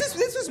 Well,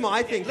 this was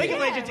my thinking. League of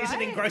Yeah, Legends is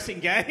an engrossing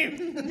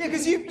game.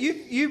 because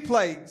you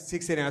play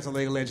 16 hours of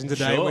League of Legends a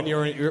day when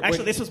you're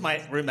Actually, this was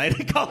my roommate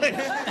in college.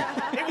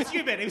 It was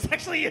you, Ben. It was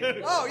actually you.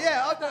 Oh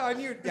yeah, I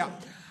knew. Yeah,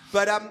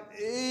 but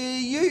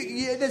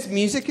there's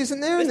music, isn't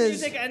there? And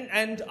There's music,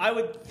 and I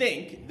would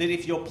think that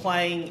if you're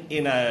playing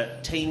in a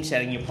team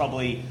setting, you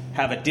probably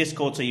have a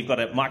Discord, so you've got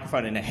a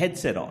microphone and a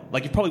headset on.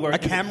 Like you probably wear a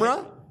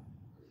camera.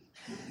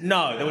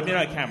 No, there would be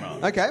no camera.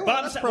 Okay, well,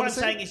 but that's what I'm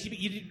promising. saying is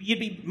you'd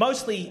be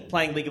mostly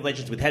playing League of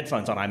Legends with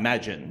headphones on, I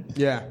imagine.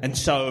 Yeah. And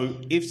so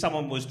if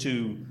someone was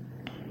to,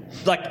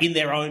 like, in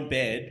their own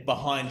bed,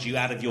 behind you,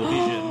 out of your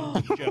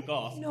vision, jerk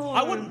off,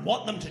 I wouldn't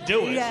want them to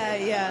do it.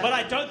 Yeah. But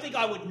I don't think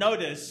I would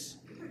notice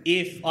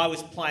if I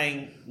was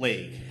playing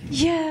League.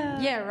 Yeah.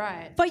 Yeah,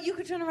 right. But you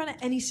could turn around at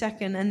any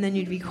second and then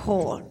you'd be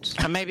caught.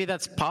 And maybe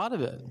that's part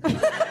of it.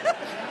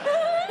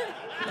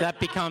 That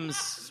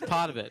becomes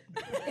part of it.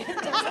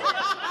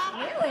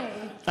 Really?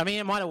 I mean,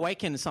 it might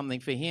awaken something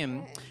for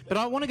him. But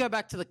I want to go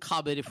back to the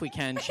cupboard if we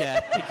can,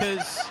 chat,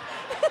 because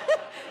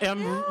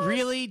I'm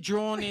really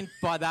drawn in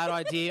by that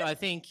idea. I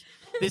think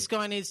this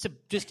guy needs to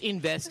just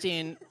invest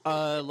in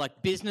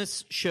like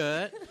business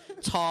shirt,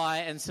 tie,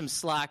 and some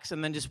slacks,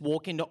 and then just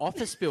walk into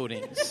office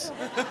buildings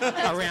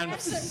around.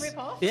 Rip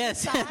off.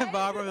 Yes,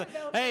 Barbara.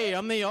 Hey,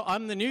 I'm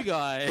the new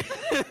guy.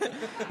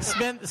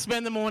 spend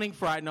the morning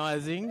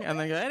fraternizing, and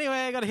then go. Anyway,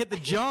 I got to hit the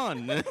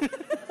John.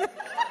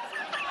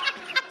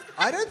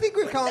 I don't think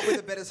we've come up with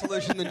a better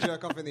solution than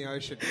jerk off in the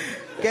ocean.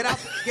 Get up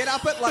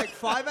at like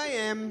 5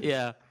 a.m.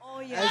 Yeah. Oh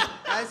yeah.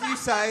 As you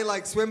say,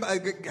 like swim.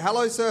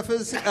 Hello,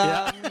 surfers.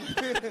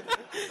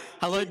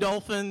 Hello,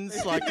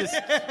 dolphins. Like just.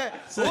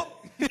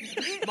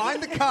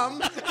 Mind the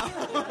cum.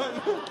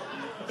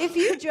 If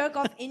you jerk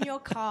off in your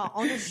car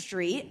on the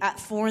street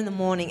at 4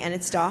 a.m. and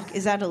it's dark,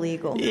 is that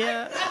illegal?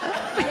 Yeah.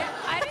 Yeah,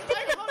 I don't think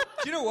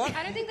Do you know what?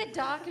 I don't think the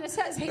darkness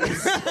has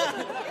heaps.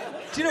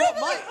 Do you know what?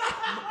 My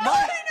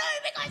I don't know,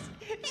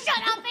 because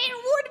shut up, it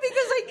would,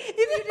 because like if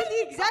you did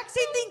the exact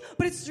same thing,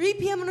 but it's 3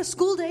 p.m. on a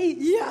school day,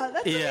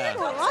 that's Yeah.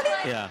 illegal, right?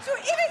 Yeah. So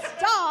if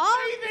it's dark,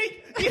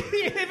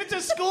 If it's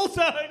a school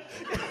zone.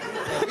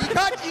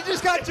 you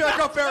just can't jerk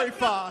off very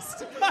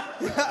fast.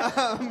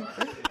 I love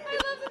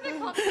that the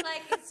cops are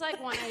like, it's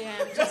like 1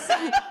 a.m. Just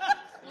like,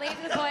 leave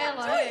the boy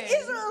alone. is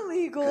it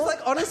illegal? It's like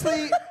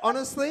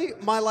honestly,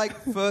 my like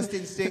first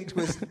instinct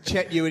was,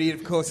 Chet, you idiot.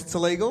 Of course, it's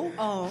illegal.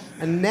 Oh.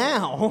 And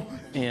now,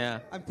 Yeah.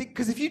 I'm thinking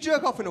because if you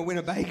jerk off in a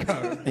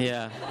Winnebago,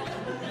 Yeah.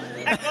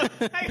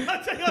 Hang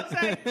on,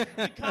 saying you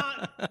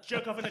can't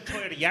jerk off in a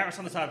Toyota Yaris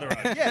on the side of the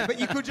road. yeah, but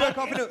you could jerk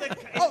off in a.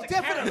 Oh,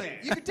 definitely. caravan.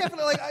 You could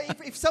definitely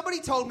like if somebody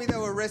told me they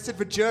were arrested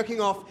for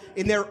jerking off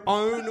in their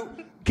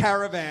own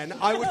caravan,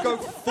 I would go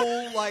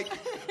full like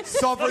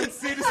sovereign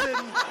citizen.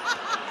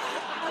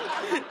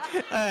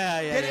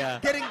 Yeah.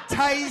 Getting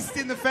tased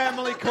in the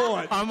family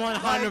court. I'm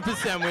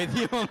 100% with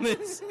you on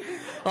this.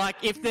 Like,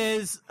 if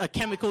there's a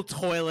chemical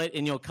toilet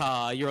in your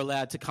car, you're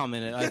allowed to come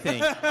in it, I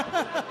think.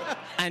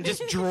 And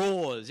just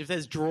drawers. If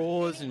there's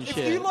drawers and shit.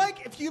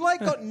 If you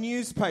got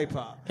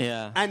newspaper.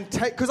 Yeah. And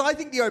because I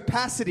think the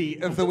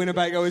opacity of the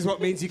Winnebago is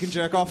what means you can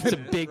jerk off. It's a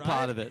big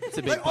part of it. It's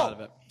a big part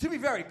of it. To be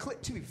very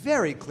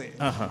clear.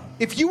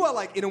 If you are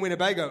like in a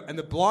Winnebago and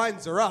the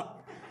blinds are up,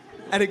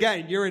 and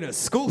again you're in a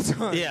school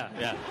zone. Yeah.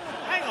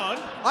 Hang on.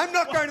 I'm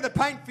not going to the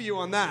paint for you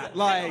on that.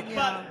 Like,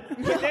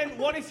 But then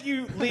what if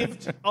you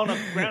lived on a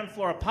ground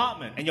floor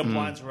apartment and your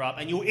blinds were up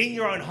and you're in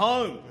your own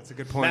home? That's a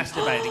good point.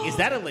 Masturbating. Is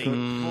that illegal?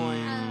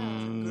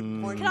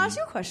 Good point. Can I ask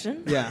you a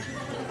question? Yeah.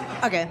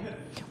 Okay.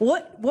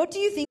 What do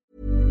you think?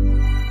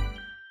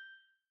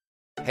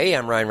 Hey,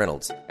 I'm Ryan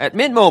Reynolds. At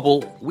Mint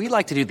Mobile, we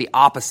like to do the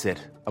opposite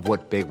of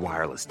what Big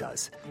Wireless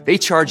does. They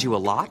charge you a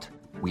lot,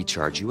 we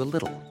charge you a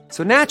little.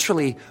 So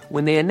naturally,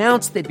 when they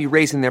announced they'd be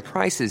raising their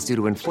prices due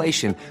to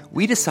inflation,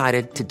 we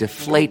decided to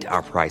deflate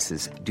our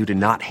prices due to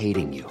not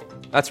hating you.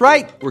 That's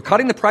right. We're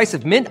cutting the price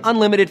of Mint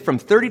Unlimited from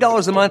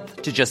 $30 a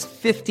month to just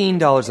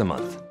 $15 a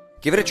month.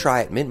 Give it a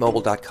try at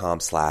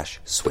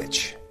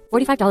mintmobile.com/switch.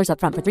 $45 up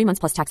front for 3 months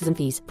plus taxes and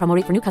fees. Promo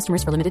rate for new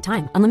customers for limited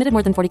time. Unlimited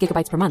more than 40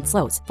 gigabytes per month.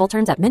 Slows full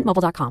terms at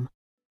mintmobile.com.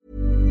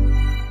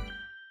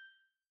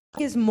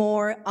 Is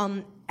more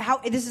how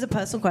this is a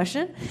personal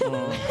question.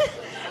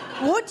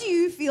 What do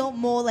you feel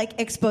more like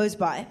exposed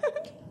by?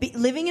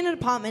 Living in an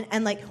apartment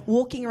and like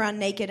walking around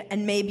naked,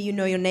 and maybe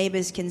your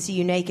neighbors can see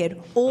you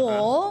naked,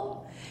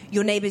 or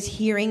your neighbors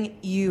hearing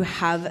you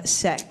have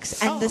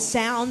sex and the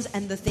sounds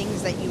and the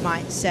things that you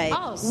might say.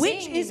 Oh,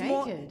 which seeing is you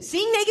more naked.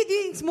 seeing naked? Do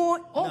you think it's more?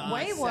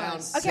 Way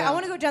worse. Okay, I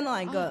want to go down the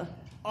line. Go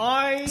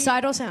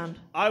side or sound.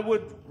 I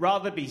would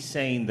rather be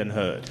seen than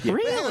heard.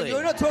 Really? Hang on,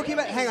 you're not talking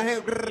about. Hang on.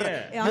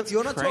 Yeah.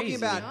 You're not talking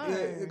about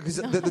because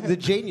the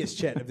genius,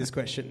 Chet, of this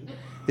question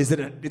is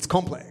that it's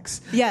complex.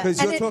 Yeah, because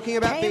and you're talking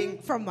about came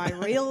being from my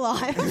real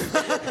life.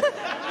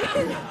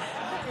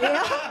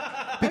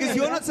 Yeah. Because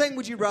you're not saying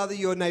would you rather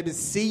your neighbours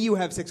see you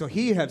have sex or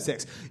hear you have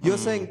sex. You're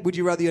saying would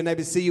you rather your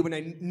neighbours see you in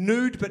a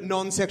nude but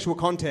non-sexual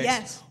context,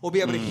 Yes. or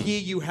be able to hear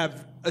you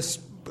have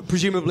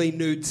presumably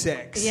nude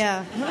sex.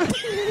 Yeah.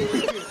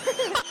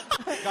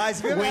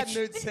 Guys, have you ever had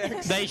nude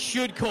sex? They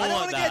should call I don't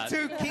it want to that. get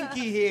too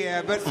kinky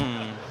here, but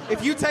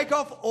if you take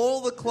off all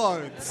the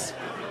clothes,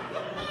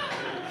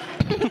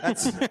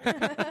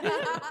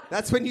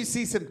 that's when you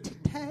see some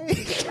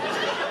titty.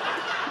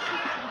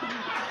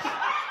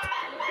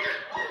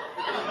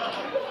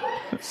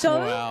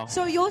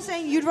 So you're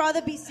saying you'd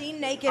rather be seen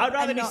naked? I'd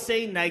rather and be not...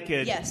 seen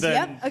naked Yes. than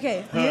Yep.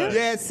 Okay. her. You?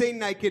 Yeah, seen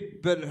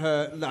naked, but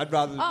her. No, I'd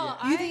rather. Oh,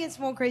 You think it's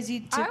more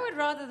crazy to? I would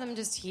rather them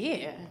just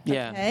hear.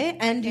 Yeah. Okay.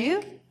 And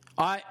you?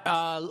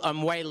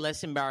 I'm way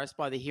less embarrassed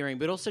by the hearing,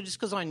 but also just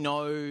because I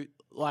know,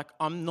 like,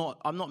 I'm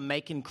not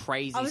making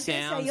crazy I was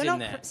going to sounds say you're in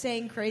not there.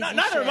 saying crazy. No,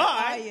 neither shit, am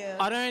I. are you?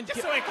 I don't.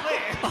 Just so we're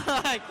clear.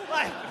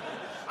 like,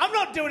 I'm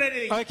not doing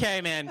anything.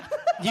 okay, man,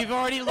 you've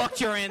already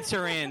locked your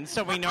answer in,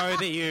 so we know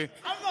that you.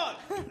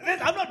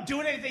 I'm not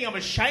doing anything I'm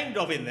ashamed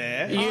of in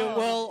there.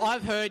 Well,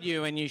 I've heard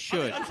you, and you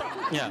should.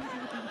 Yeah.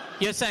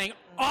 You're saying,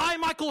 I,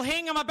 Michael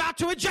Hing, am about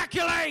to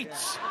ejaculate,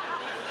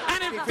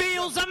 and it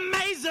feels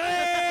amazing.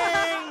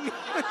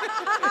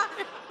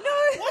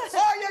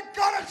 Oh, you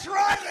gotta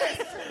try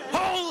this!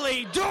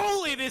 Holy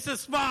dooly, this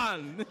is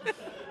fun.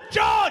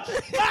 George!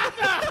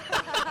 Martha!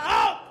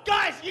 Oh,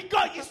 guys, you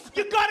got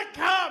to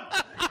come!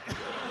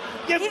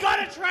 You've got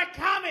to try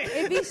coming!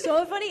 It'd be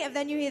so funny if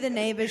then you hear the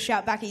neighbors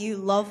shout back at you,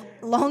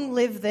 long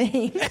live the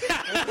Hing. Can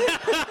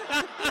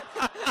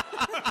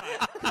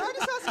I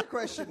just ask a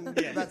question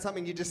about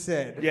something you just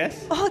said?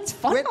 Yes? Oh, it's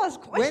fun to ask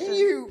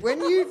questions.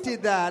 When you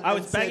did that, I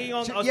and was banging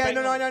on- I was yeah,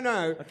 banging on-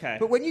 no. Okay.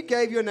 But when you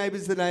gave your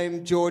neighbours the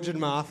name George and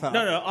Martha,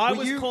 No, I were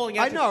was you- calling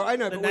out I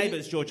know. the but when you-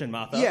 neighbours, George and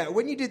Martha. Yeah,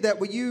 when you did that,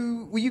 were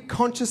you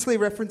consciously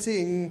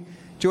referencing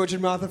George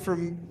and Martha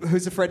from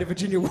Who's Afraid of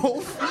Virginia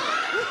Woolf?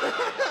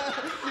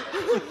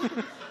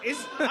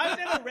 I've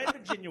never read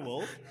Virginia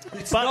Woolf.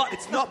 It's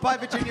not by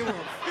Virginia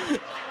Woolf.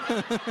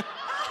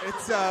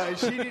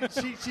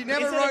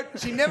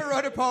 She never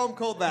wrote a poem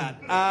called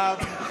that.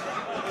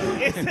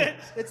 Is it?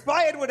 It's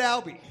by Edward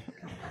Albee.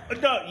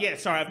 No, yeah,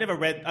 sorry, I've never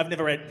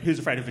read Who's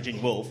Afraid of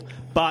Virginia Woolf.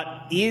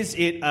 But is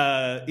it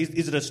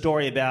a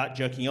story about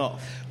jerking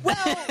off? Well,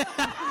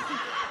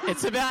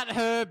 It's about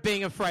her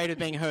being afraid of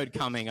being heard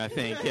coming, I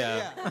think,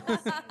 yeah.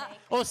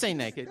 Or seen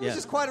naked, It was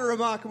just quite a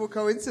remarkable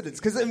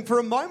coincidence, because for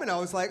a moment I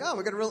was like, oh,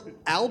 we've got a real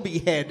Albee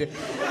head.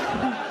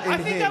 I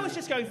think I was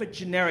just going for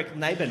generic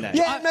neighbour name.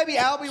 Yeah, maybe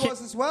Albee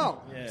was as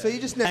well. Yeah. So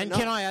you just never And know.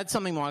 can I add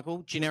something,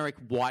 Michael? Generic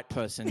white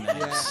person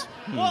names.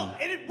 Well,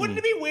 wouldn't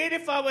it be weird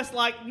if I was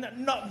like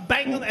not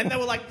banging and they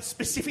were like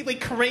specifically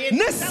Korean?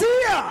 Nasir!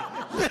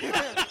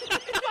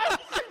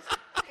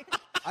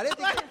 I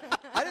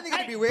don't think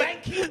it'd be weird. Ban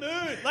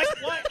Ki-moon. Like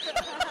what?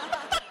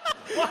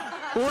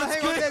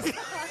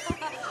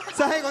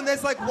 So hang on,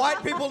 there's like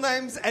white people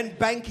names and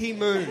Ban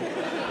Ki-moon.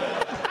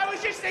 I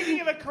was just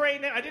thinking of a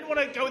Korean name. I didn't want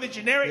to go with a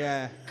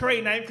generic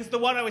Korean name because the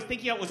one I was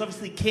thinking of was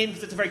obviously Kim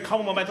because it's a very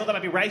common one. But I thought that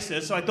might be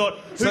racist, so I thought.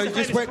 So you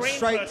just went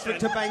straight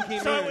to Ban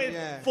Ki-moon. So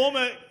with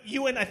former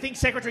UN, I think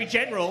Secretary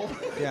General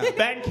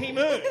Ban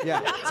Ki-moon.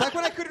 Yeah, it's like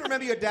when I couldn't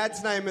remember your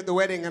dad's name at the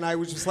wedding, and I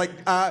was just like,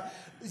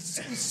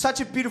 "Such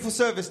a beautiful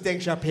service, Deng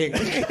Xiaoping."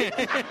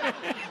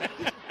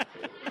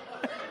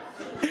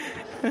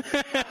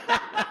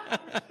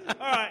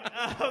 All right,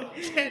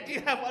 Jen, do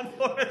you have one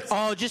for us?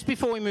 Oh, just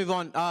before we move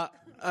on,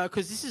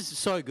 because this is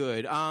so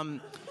good.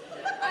 I'm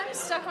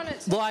stuck on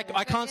it. Like,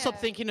 I can't stop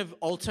thinking of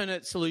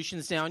alternate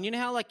solutions now. And you know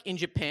how, like, in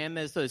Japan,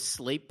 there's those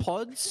sleep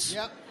pods?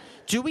 Yep.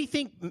 Do we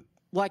think,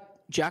 like,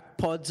 jack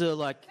pods are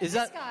like... Is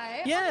this that...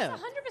 guy, Yeah.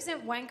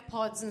 100% wank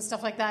pods and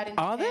stuff like that in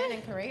Are Japan they?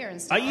 and Korea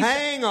and stuff.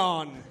 Hang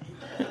on.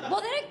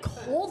 Well, they don't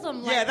call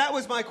them like... Yeah, that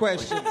was my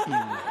question.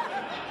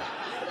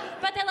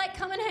 But they like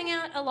come and hang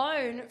out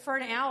alone for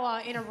an hour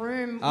in a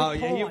room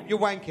with porn. You're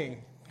wanking.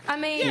 I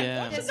mean...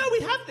 No, we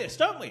have this,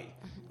 don't we?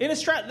 In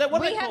Australia...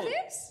 What we have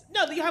this?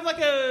 No, you have like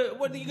a...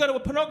 You go to a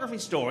pornography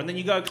store and then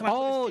you go, can I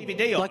put this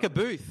DVD on? like a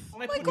booth. Oh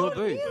my God,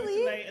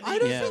 really? I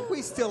don't think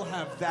we still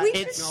have that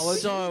It's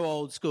technology. so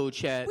old school,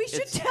 Chet. We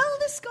should tell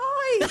this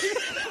guy.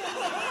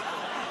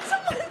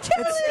 Someone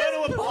tell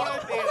him.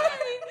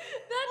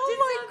 Oh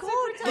my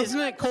God. Isn't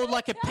it called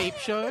like a peep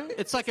show?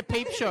 It's like a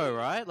peep show,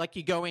 right? Like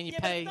you go in, you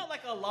pay... But it's not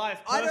like a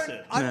live person.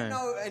 I don't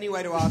know any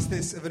way to ask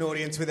this of an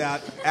audience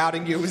without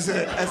outing you as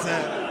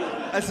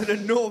an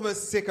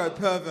enormous sicko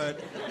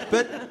pervert.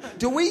 But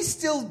do we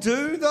still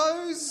do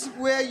those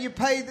where you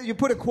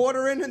put a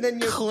quarter in and then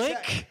you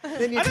click,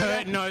 then you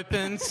curtain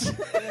opens?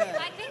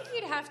 I think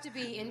you'd have to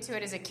be into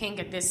it as a kink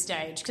at this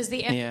stage because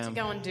the effort to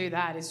go and do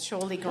that is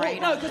surely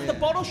greater. Well, no, because the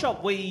bottle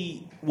shop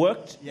we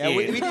worked in...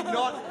 we did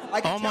not...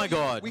 Oh my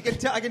God.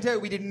 I can tell you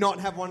we did not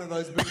have one of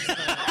those booths.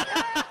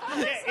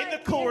 in the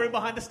cool room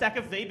behind the stack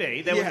of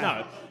VB, there was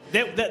no...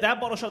 That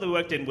bottle shop that we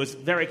worked in was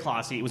very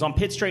classy. It was on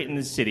Pitt Street in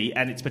the city,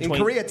 and it's between...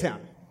 In Koreatown.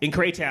 In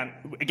Koreatown.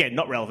 Again,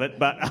 not relevant,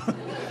 but...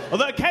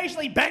 although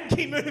occasionally Ban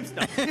Ki-moon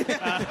stuff.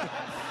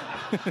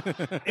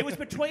 It was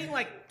between,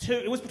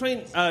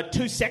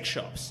 two sex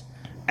shops.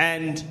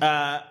 And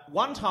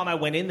one time I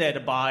went in there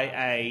to buy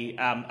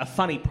a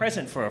funny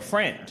present for a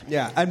friend.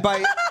 Yeah, and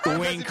by...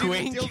 wink,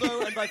 wink.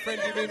 Dildo, and by friend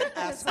you mean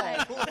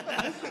asshole.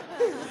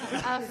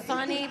 A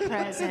funny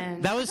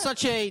present. That was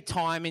such a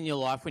time in your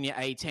life when you're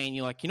 18.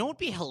 You're like, you know what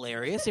would be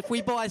hilarious? If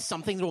we buy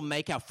something that will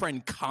make our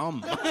friend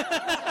come.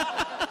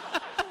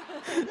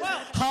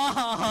 Ha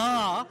ha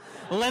ha.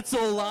 Let's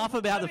all laugh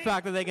about the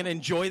fact that they're going to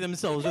enjoy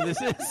themselves with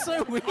this. It's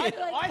so weird.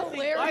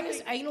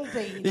 Hilarious anal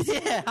beads.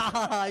 Yeah,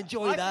 I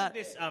enjoy that. I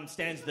think this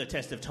stands the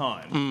test of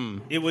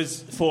time. It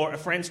was for a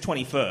friend's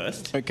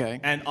 21st.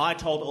 Okay. And I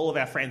told all of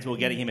our friends we were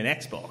getting him an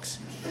Xbox.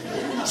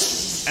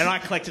 And I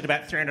collected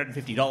about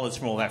 $350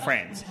 from all of our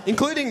friends.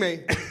 Including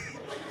me.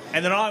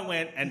 And then I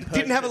went and...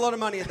 Didn't have a lot of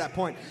money at that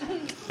point.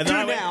 And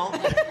then now,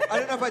 I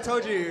don't know if I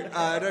told you,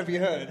 I don't know if you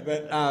heard,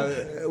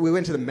 but we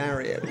went to the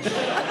Marriott.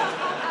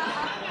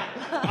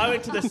 I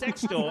went to the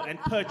sex store and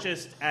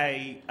purchased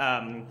a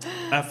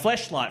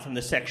fleshlight from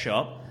the sex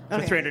shop for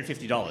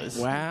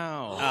 $350.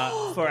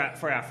 Wow.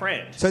 For our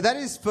friend. So that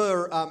is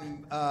for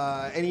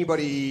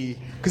anybody,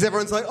 because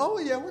everyone's like, oh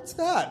yeah, what's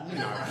that?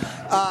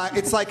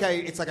 It's like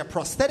a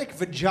prosthetic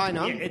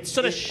vagina. Yeah, it's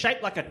sort of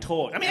shaped like a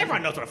torch. I mean,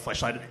 everyone knows what a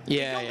fleshlight is.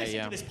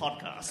 Yeah. To this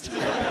podcast.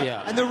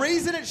 Yeah. And the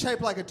reason it's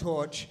shaped like a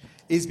torch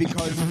is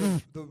because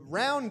the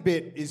round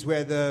bit is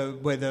where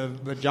the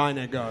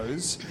vagina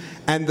goes,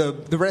 and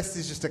the rest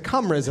is just a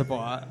cum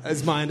reservoir,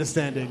 as my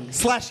understanding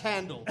 /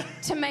 handle.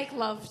 To make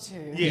love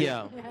to.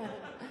 Yeah.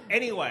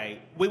 Anyway,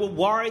 we were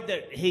worried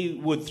that he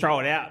would throw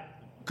it out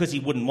because he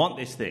wouldn't want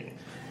this thing.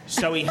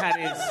 So he had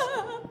his...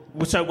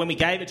 So when we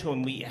gave it to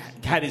him, we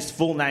had his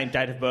full name,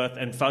 date of birth,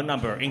 and phone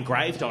number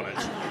engraved on it.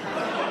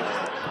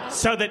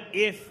 So that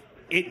if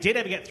it did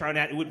ever get thrown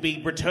out, it would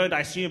be returned, I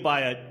assume, by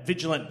a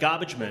vigilant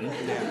garbage man.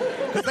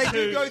 Because they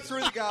do go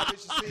through the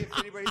garbage to see if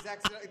anybody's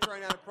accidentally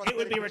thrown out a prosthetic It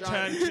would be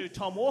returned to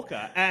Tom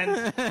Walker.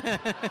 And...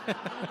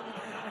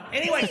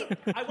 Anyway,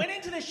 I went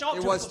into the shop...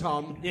 It was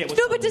Tom. Yeah, it was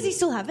No, Tom. but does he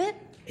still have it?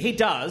 He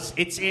does.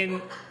 It's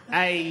in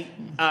a...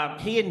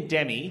 he and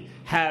Demi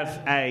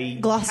have a...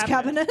 Glass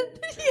cabinet?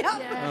 Yeah.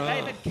 They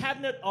have a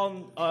cabinet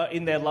on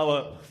in their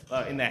lower...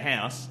 in their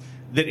house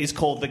that is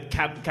called the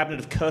Cabinet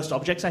of Cursed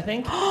Objects, I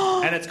think.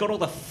 And it's got all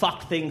the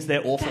fuck things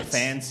their author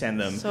fans send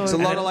them. So It's a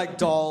lot of like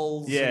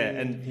dolls. Yeah,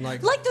 and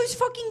like those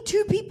fucking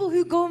two people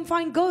who go and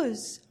find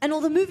ghosts, and all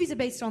the movies are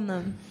based on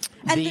them.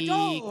 And the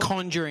doll.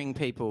 Conjuring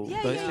people.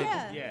 Yeah, those yeah, people.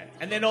 yeah. Yeah.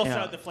 And then also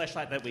Yeah. the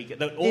fleshlight that we get,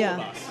 that all Yeah.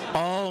 of us.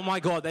 Oh my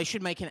God, they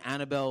should make an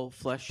Annabelle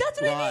fleshlight.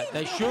 That's what I mean.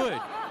 They should.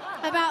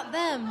 About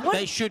them.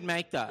 They should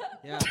make that.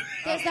 yeah.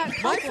 There's that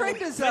My couple. friend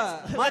is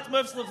Let's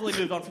mercifully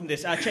move on from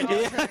this. Chet,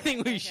 Yeah, I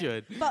think we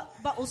should. But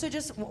also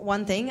just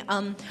one thing.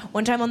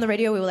 One time on the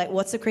radio, we were like,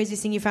 "What's the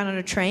craziest thing you found on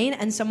a train?"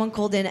 And someone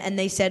called in and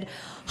they said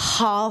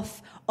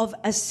half of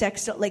a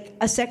sex doll, like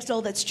a sex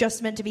doll that's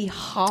just meant to be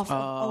half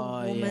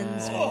of a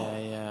woman's.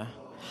 Yeah.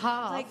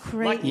 half. Like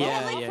crazy.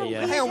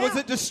 Yeah. Hang on, was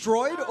it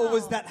destroyed or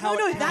was that how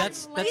it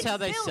That's how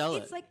they built. sell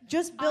it. It's like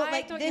just built I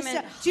like thought this. you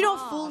meant Do you know a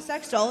half. full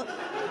sex doll?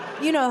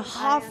 You know,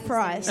 half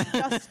price,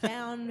 just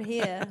down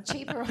here.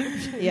 Cheaper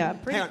option. Yeah,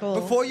 pretty Hang on, cool.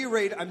 before you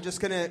read, I'm just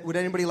going to... Would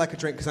anybody like a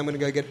drink? Because I'm going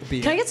to go get a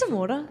beer. Can I get some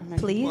water,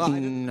 please? Well,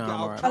 No, I'm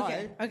I'll alright.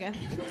 try. Okay.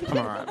 I'm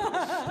all right.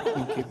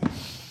 Thank you.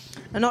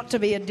 And not to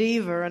be a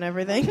diva and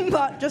everything,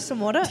 but just some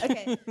water.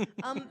 Okay.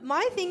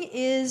 My thing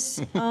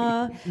is,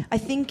 I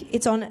think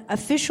it's on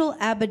official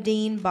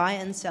Aberdeen buy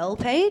and sell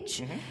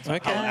page.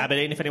 Okay.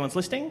 Aberdeen, if anyone's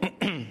listening.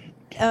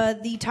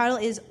 The title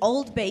is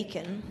Old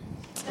Bacon.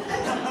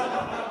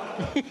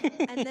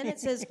 And then it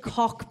says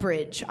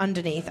Cockbridge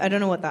underneath. I don't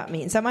know what that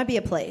means. That might be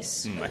a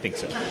place. I think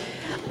so.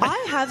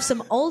 I have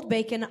some old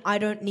bacon I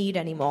don't need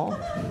anymore.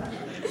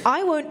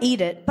 I won't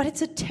eat it, but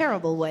it's a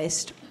terrible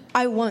waste.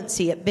 I won't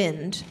see it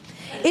binned.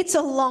 It's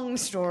a long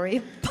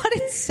story, but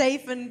it's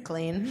safe and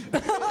clean.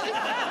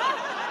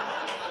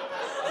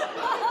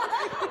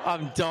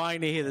 I'm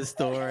dying to hear the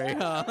story.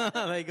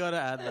 They got to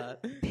add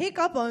that. Pick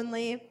up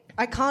only.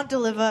 I can't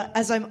deliver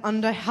as I'm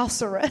under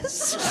house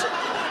arrest.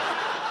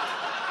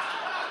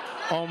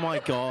 Oh my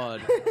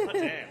god.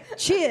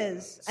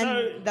 Cheers. So,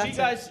 And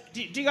that's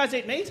do you guys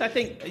eat meat? I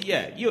think,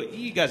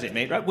 you guys eat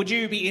meat, right? Would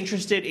you be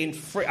interested in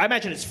free... I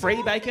imagine it's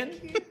free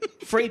bacon?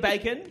 Free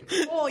bacon?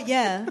 Oh,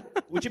 yeah.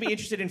 Would you be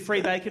interested in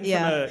free bacon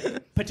Yeah. from a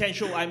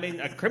potential,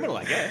 a criminal,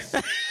 I guess?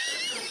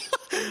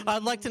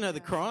 I'd like to know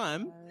the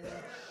crime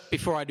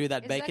before I do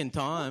that bacon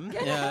time.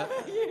 Yeah.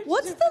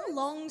 What's the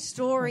long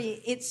story?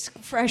 It's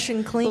fresh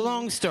and clean.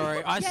 Long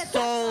story. I that's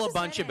stole a what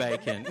bunch of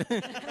bacon.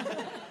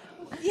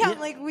 Yeah,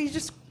 like we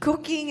just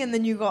cooking and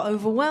then you got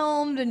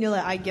overwhelmed and you're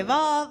like, I give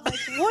up. Like,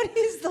 what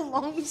is the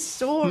long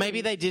story?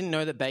 Maybe they didn't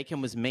know that bacon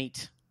was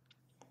meat.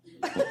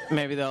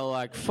 Maybe they were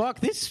like,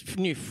 fuck, this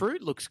new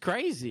fruit looks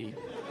crazy.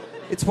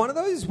 It's one of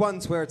those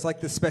ones where it's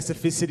like the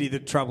specificity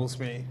that troubles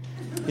me.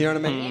 You know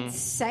what I mean? It's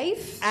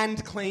safe.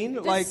 And clean.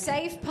 The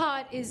safe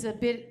part is a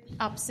bit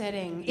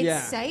upsetting.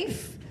 It's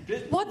safe.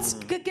 What's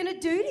going to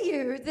do to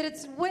you that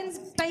it's... When's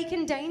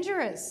bacon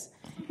dangerous?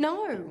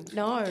 No.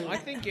 I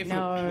think if it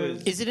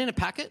was... Is it in a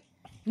packet?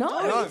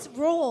 No, it's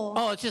raw.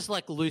 Oh, it's just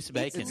like loose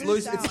bacon. It's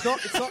loose. It's not...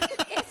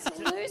 It's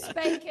loose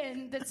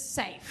bacon that's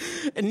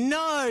safe.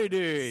 No,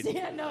 dude.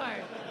 Yeah, no.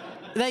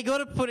 They got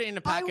to put it in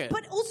a packet.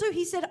 But also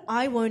he said,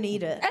 I won't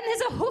eat it. And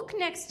there's a hook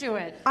next to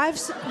it. I've...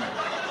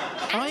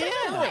 Oh,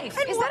 yeah. Knife.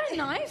 Is that a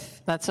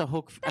knife? That's a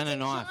hook That's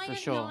and a knife for giant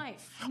sure.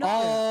 Knife. No.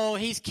 Oh,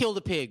 he's killed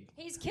a pig.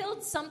 He's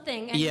killed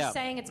something and Yeah. he's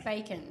saying it's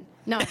bacon.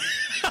 No.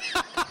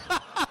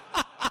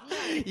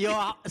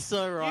 You're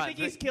so You right. think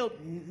he's killed,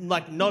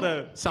 not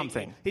a...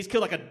 Something. He's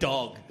killed like a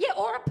dog. Yeah,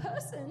 or a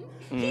person.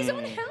 He's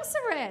on house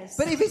arrest.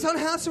 But if he's on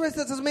house arrest,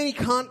 that doesn't mean he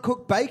can't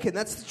cook bacon.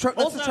 That's the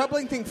Also,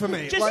 troubling thing for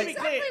me. Just to be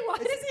clear, Exactly. Why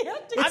does he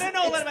have to? I don't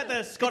know a lot about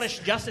the Scottish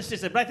justice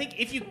system, but I think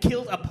if you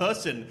killed a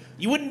person,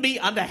 you wouldn't be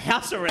under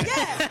house arrest.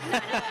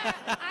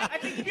 I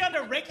think you'd be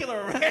under regular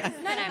arrest.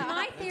 No,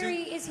 my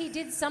theory is he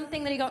did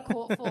something that he got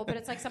caught for, but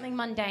it's like something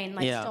mundane,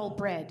 like Yeah. stole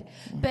bread.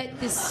 But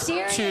the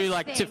serious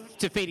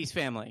to feed his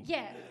family.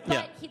 Yeah,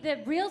 but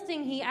the real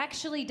thing he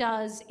actually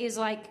does is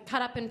like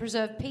cut up and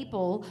preserve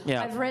people.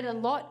 Yeah. I've read a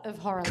lot of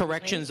horror.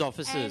 Corrections lately,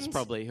 officers and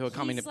probably who are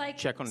coming he's, to like,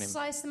 check on him.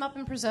 Slice them up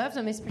and preserve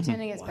them. He's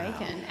pretending it's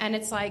bacon, and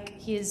it's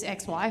like his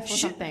ex-wife or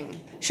something.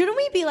 Shouldn't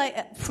we be like...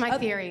 It's my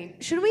theory.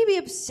 Shouldn't we be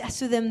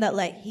obsessed with him that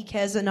like he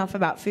cares enough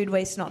about food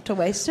waste not to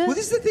waste it? Well,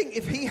 this is the thing.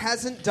 If he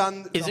hasn't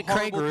done... Is the it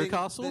Craig horrible thing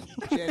Rucastle?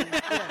 that Jen-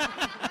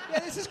 yeah,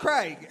 this is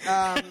Craig.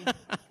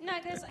 No,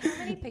 there's how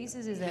many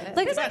pieces is there?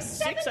 Like, There's about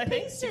six, I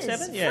think. 6,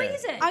 7, yeah.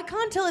 Freeze it. I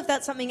can't tell if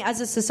that's something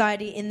as a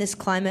society in this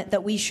climate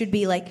that we should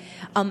be like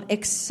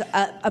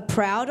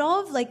proud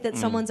of, like that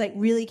someone's like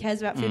really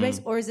cares about food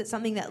waste, or is it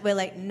something that we're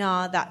like,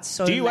 nah, that's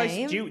so Do you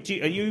lame. waste?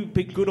 Are you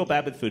good or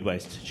bad with food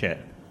waste, Chet?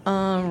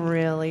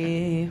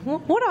 Really?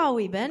 What are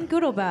we, Ben?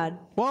 Good or bad?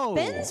 Whoa.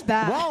 Ben's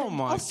bad. Whoa,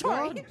 my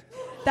sorry. God.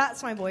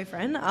 That's my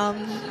boyfriend.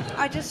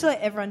 I just so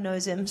that everyone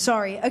knows him.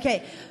 Sorry.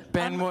 Okay.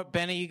 Ben,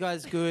 Ben, are you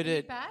guys good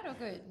at... Bad or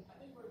good?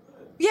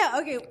 Yeah.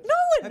 Okay. No,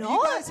 we're Have not.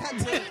 you guys had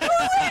to... No,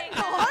 we're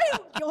not.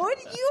 God,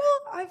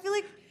 I feel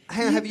like.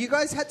 Hang on, have you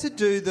guys had to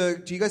do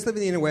the... Do you guys live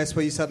in the inner west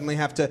where you suddenly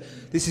have to...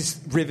 This is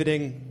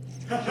riveting.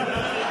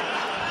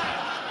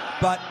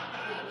 But...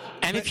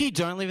 And if you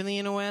don't live in the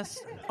inner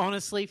west,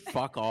 honestly,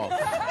 fuck off.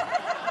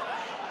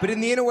 But in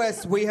the inner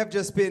west, we have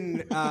just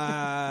been...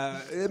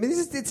 I mean,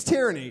 it's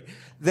tyranny.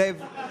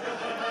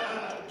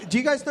 Do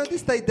you guys know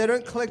this? They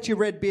don't collect your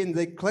red bins.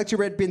 They collect your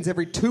red bins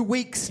every 2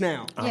 weeks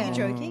now. Yeah. You're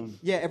joking?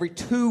 Yeah, every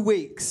 2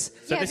 weeks.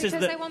 So Yeah, this because is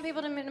the- they want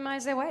people to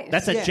minimise their waste.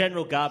 That's a Yeah.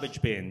 general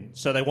garbage bin,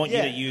 so they want you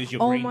Yeah. to use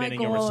your Oh green my bin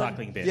and your God.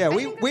 recycling bin. Yeah,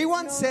 we think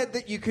once that's said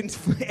that you can...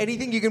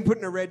 Anything you can put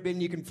in a red bin,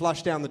 you can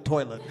flush down the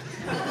toilet.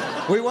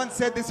 We once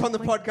said this on the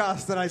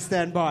podcast and I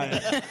stand by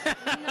it.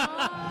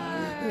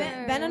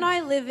 Ben and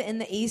I live in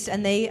the east,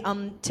 and they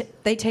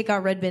take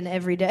our red bin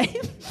every day.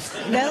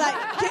 They're like,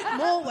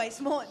 More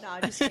waste, more. No,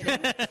 just kidding.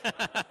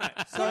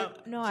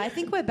 No, I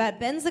think we're bad.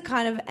 Ben's the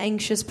kind of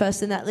anxious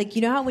person that, like,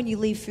 you know how when you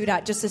leave food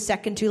out just a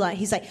second too late,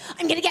 he's like,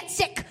 I'm going to get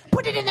sick,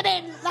 put it in the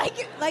bin.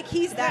 Like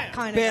he's that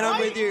kind of Ben, guy. I'm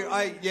with you.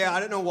 I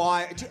don't know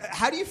why.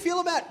 How do you feel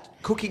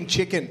about cooking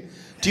chicken?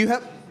 Do you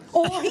have...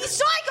 Oh, he's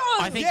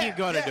psycho! I think you've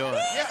got to do it.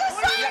 He's a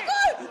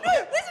psycho! No,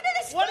 listen to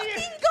this fucking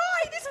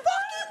guy! This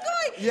fucking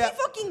guy! Yeah. He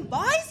fucking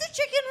buys the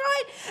chicken,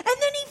 right? And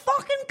then he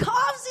fucking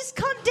carves this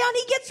cunt down.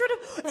 He gets rid of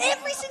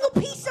every single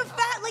piece of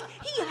fat. Like,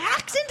 he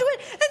hacks into it.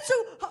 And so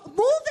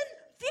more than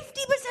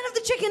 50% of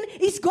the chicken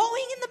is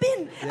going in the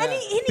bin. Yeah. And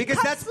he because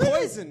cuts that's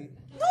slivers. poison.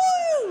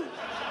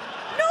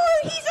 No,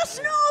 he's a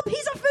snob.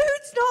 He's a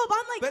food snob.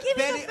 I'm like, But give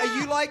Ben, me the are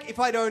fat. you like, if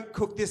I don't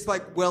cook this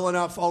like well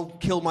enough, I'll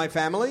kill my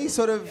family?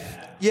 Sort of.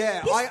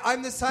 Yeah,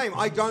 I'm the same.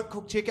 I don't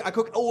cook chicken. I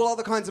cook all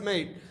other kinds of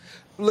meat,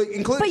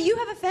 including. But you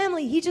have a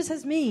family. He just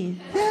has me.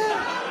 Ben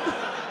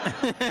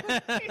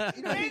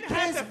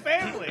has a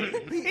family.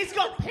 He's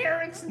got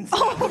parents and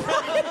stuff.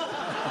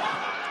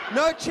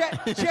 No,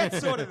 Chet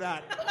sorted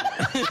that.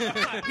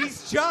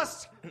 He's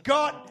just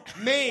got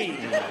me.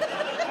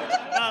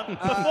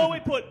 Before we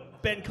put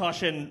Ben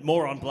Caution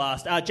more on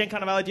blast, Jen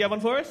Carnovale, do you have one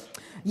for us?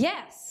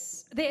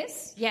 Yes.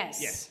 This?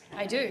 Yes. Yes.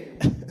 I do.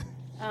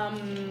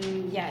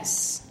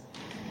 Yes.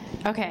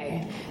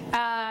 Okay.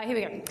 Here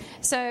we go.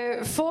 So,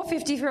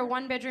 $450 for a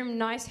one-bedroom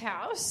nice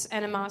house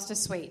and a master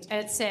suite.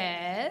 And it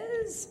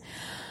says,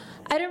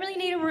 I don't really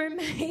need a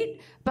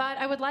roommate, but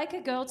I would like a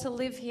girl to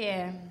live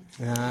here.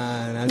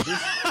 Now this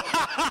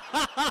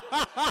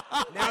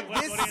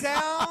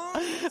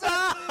sounds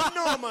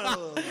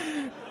normal.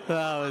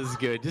 That was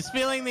good. Just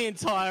feeling the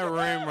entire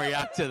room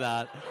react to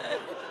that.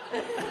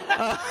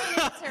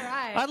 That's all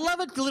right. I'd love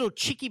a little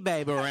chickie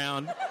babe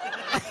around.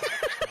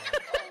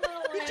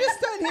 You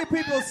just don't hear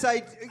people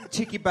say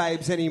chicky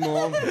babes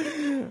anymore.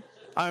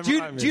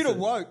 Due to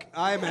woke,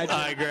 I imagine.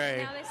 I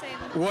agree. Now they say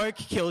Woke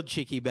killed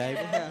chickie babe.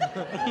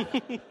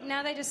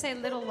 Now they just say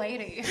little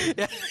lady.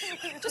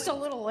 Just a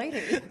little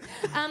lady.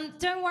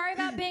 Don't worry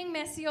about being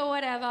messy or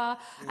whatever.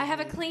 I have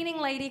a cleaning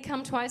lady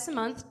come twice a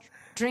month.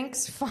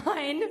 Drinks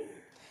fine.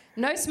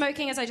 No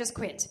smoking as I just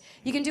quit.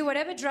 You can do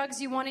whatever drugs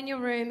you want in your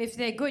room. If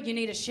they're good, you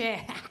need a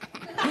share.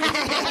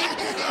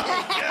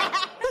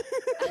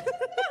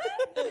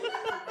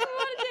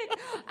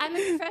 I'm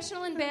a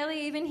professional and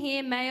barely even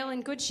here, male,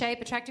 in good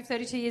shape, attractive,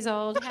 32 years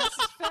old, house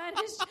is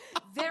furnished,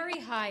 very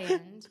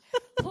high-end,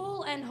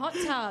 pool and hot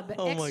tub.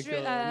 Oh my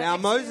God. Now,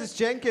 Moses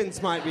Jenkins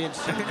might be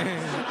interested.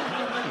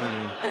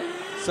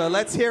 So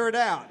let's hear it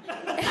out.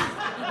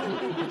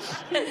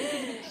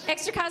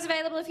 Extra cars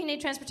available if you need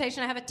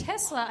transportation. I have a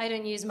Tesla I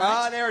don't use much.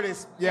 Ah, there it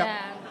is. Yep.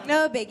 Yeah.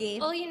 No biggie.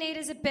 All you need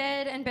is a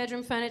bed and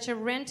bedroom furniture.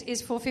 Rent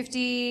is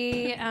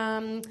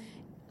 $450.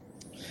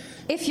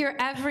 If you're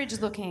average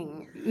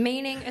looking,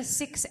 meaning a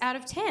 6 out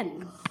of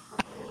 10.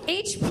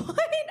 Each point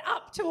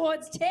up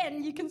towards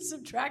 10, you can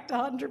subtract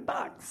 $100.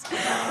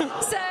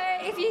 So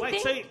if you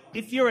think... So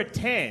if you're a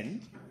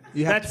 10,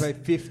 You have that's to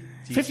pay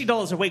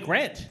 $50 a week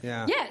rent.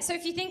 Yeah. Yeah, so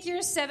if you think you're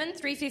a 7,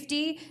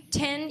 $350,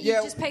 10, you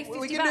Yeah, just pay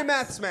 $50. we can do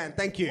maths, man.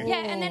 Thank you. Yeah,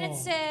 and then it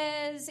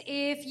says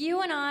if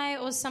you and I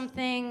or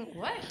something...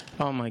 What?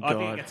 Oh my I think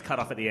it God. gets cut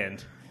off at the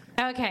end.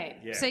 Okay,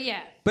 so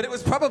yeah. But it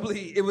was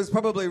probably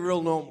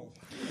real normal.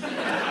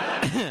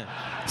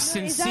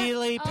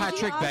 Sincerely,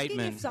 Patrick Are you asking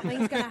Bateman. if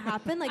something's going to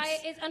happen? Like,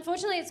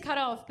 Unfortunately, it's cut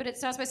off, but it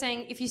starts by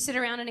saying, if you sit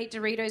around and eat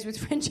Doritos with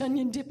French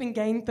onion dip and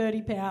gain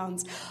 30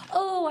 pounds.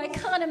 Oh, I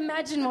can't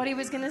imagine what he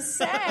was going to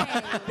say.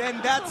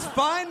 Then that's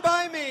fine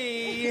by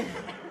me.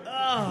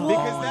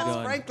 Because that's,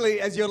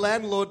 frankly, as your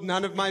landlord,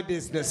 none of my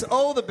business.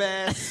 All the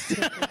best.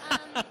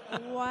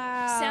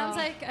 wow. Sounds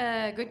like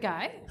a good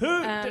guy.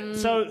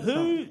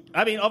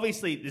 I mean,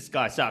 obviously this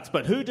guy sucks,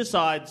 but who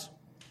decides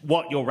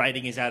what your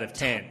rating is out of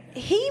 10?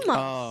 He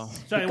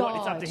must. So what,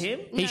 it's up to him?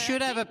 He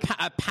should have a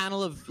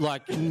panel of,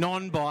 like,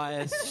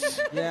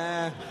 non-biased...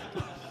 Yeah.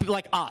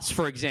 Like us,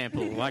 for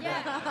example. Like,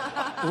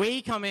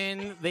 we come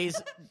in, these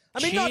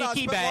cheeky not us,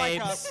 but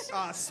babes.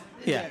 like us.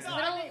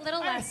 Yeah. Little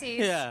lassies.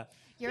 Yeah.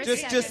 You're a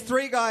Just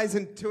 3 guys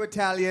and 2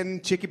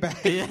 Italian chicky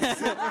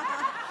babes.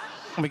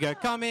 We go,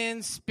 come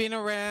in, spin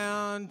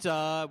around.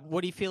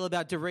 What do you feel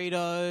about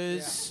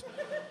Doritos?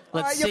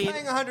 Let's You're see.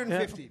 paying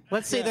 $150. Yeah.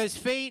 Let's see those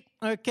feet.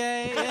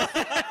 Okay.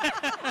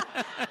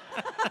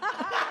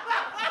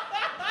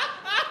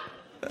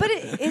 But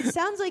it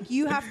sounds like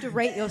you have to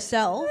rate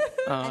yourself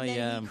and then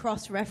yeah. he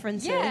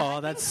cross-references. Yeah.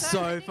 Oh, that's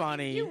so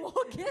funny. You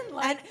walk in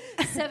like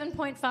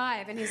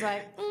 7.5, and he's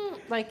like,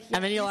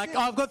 And then you're like,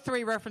 I've got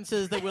 3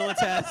 references that will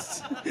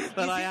attest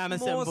that I am a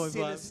more 7.5.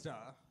 sinister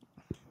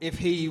if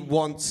he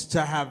wants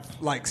to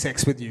have like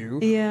sex with you,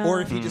 Yeah.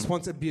 or if he just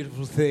wants a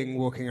beautiful thing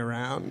walking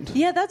around.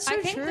 Yeah, that's so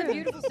I think true. the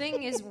beautiful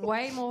thing is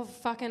way more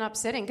fucking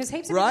upsetting because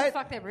heaps of Right? people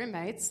fuck their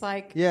roommates.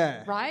 Like,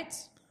 Yeah. right?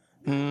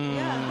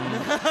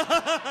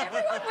 Yeah.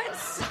 Everyone went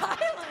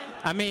silent.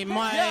 I mean,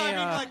 my... Yeah, I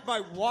mean, like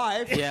my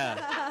wife.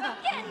 yeah.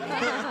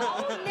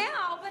 Yeah,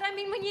 now, but I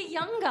mean, when you're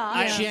younger.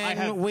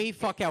 Jen, we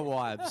fuck our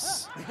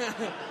wives.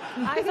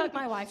 I fuck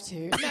my wife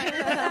too.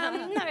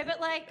 No, but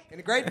like... In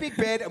a great big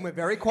bed, and we're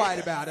very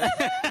quiet about it.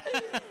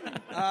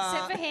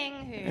 Except for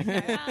Hing, who...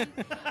 No,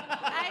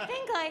 I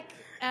think, like...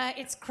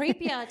 it's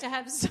creepier to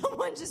have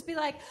someone just be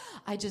like,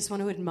 I just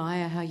want to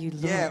admire how you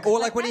look. Yeah, or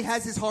like when he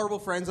has his horrible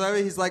friends over,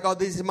 he's like, oh,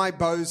 these are my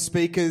Bose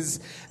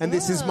speakers, and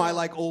this is my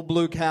like all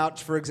blue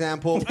couch, for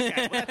example.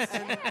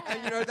 and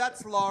you know,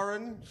 that's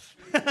Lauren.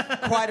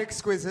 Quite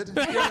exquisite. You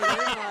know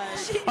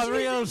what I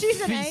mean? She's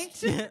an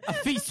eight. A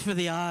feast for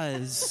the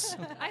eyes.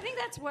 I think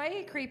that's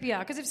way creepier,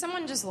 because if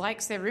someone just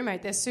likes their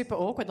roommate, they're super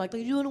awkward. Like, do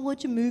you want to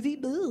watch a movie?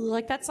 Boo.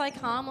 Like, that's like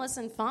harmless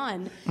and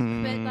fun.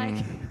 But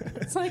like,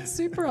 it's like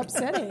super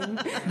upsetting.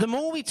 The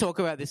more we talk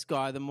about this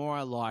guy, the more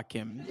I like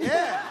him.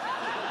 Yeah.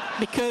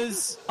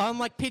 Because I'm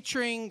like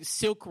picturing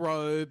silk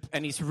robe,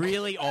 and he's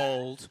really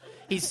old.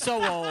 He's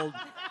so old.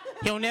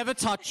 He'll never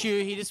touch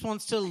you. He just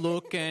wants to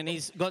look, and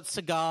he's got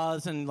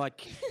cigars, and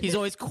like he's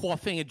always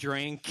quaffing a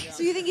drink.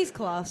 So you think he's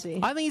classy?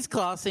 I think he's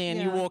classy,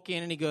 and you walk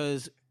in, and he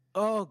goes,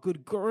 "Oh,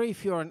 good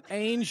grief, you're an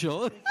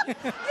angel." Yeah,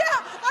 I would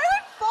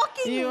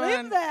fucking You are live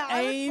an there.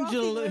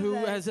 angel who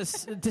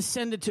has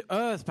descended to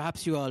earth.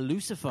 Perhaps you are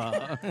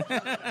Lucifer.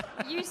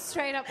 You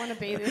straight up want to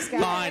be this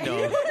guy. Kind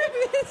of.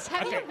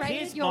 Have you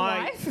rated your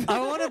wife?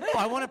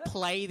 I want to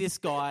play this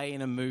guy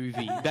in a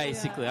movie,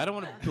 basically. I don't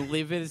want to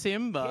live as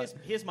him, but...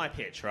 Here's my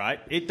pitch, right?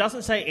 It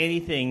doesn't say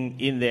anything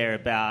in there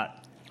about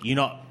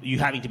you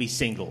having to be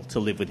single to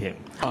live with him.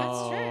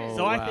 That's true.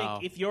 So I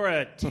think if you're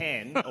a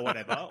 10 or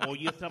whatever, or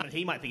you're someone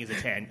he might think is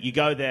a 10, you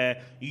go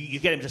there, you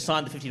get him to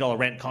sign the $50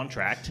 rent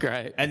contract.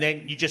 Great. And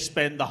then you just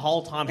spend the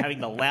whole time having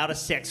the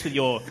loudest sex with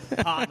your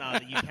partner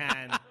that you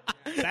can,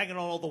 banging on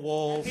all the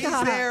walls.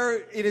 He's there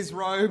in his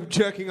robe,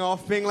 jerking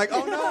off, being like,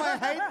 oh no, I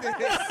hate this.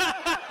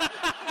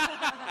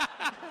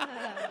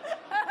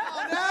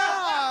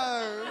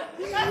 Oh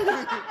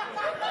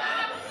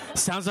no.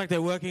 Sounds like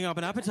they're working up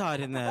an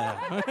appetite in there.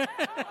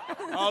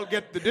 I'll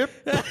get the dip.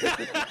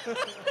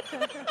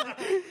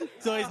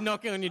 So he's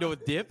knocking on your door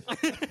with dip.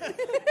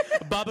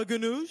 Baba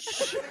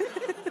ganoush.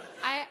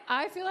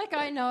 I feel like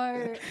I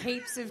know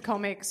heaps of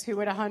comics who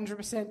would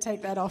 100%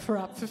 take that offer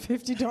up for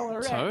 $50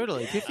 rent.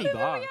 Totally, $50.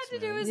 All you have to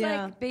do is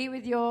like be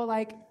with your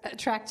like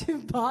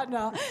attractive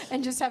partner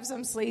and just have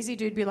some sleazy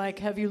dude be like,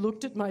 "Have you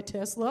looked at my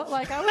Tesla?"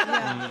 Like I would,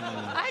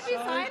 I'd be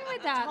fine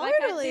with that.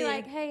 Totally.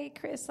 Like I'd be like, "Hey,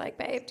 Chris, like,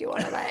 babe, do you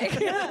want to like?"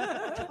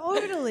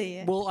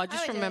 Totally. Well, I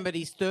just remembered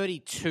he's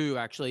 32.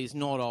 Actually, he's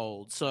not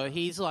old, so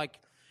he's like.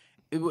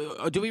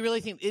 Do we really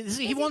think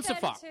he wants to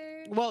fuck?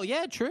 Well,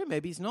 yeah, true.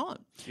 Maybe he's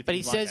not, but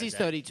he says he's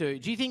 32.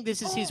 Do you think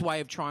this is his way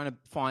of trying to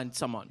find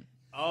someone?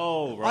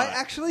 Oh, right. I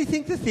actually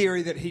think the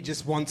theory that he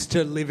just wants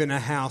to live in a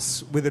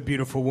house with a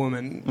beautiful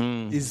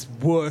woman is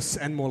worse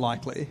and more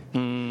likely. Do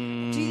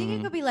you think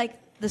it could be like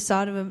the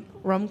start of a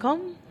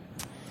rom-com?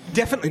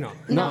 Definitely not.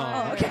 No.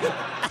 Oh, okay.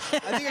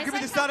 I think it could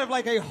be the start of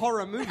like a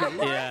horror movie.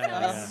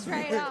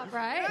 Straight up,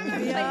 right?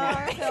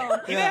 Yeah. Like,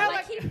 horror film.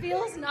 Like he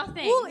feels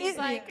nothing. Well, he's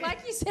like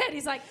you said,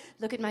 he's like,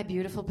 look at my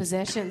beautiful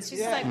possessions. She's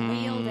just like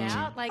wheeled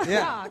out. Like,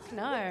 fuck,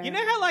 no. You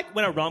know how, like,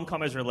 when a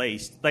rom-com is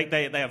released, like,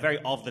 they are very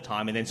of the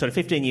time, and then sort of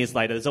 15 years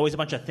later, there's always a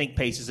bunch of think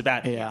pieces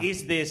about,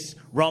 is this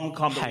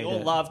rom-com that we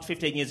all loved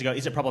 15 years ago,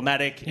 is it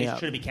problematic?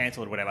 Should it be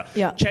cancelled or whatever?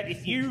 Yeah. Chet,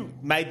 if you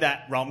made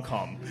that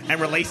rom-com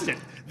and released it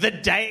the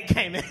day it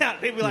came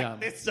out, people were like,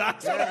 this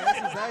sucks. Yeah,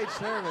 this is age,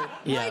 terrible.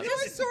 Yeah.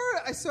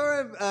 I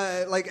saw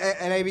like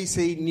an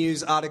ABC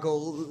News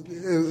article,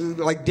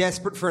 like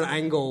desperate for an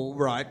angle,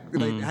 right?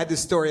 They had this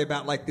story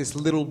about like this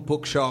little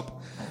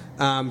bookshop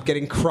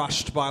getting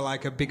crushed by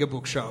like a bigger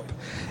bookshop,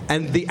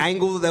 and the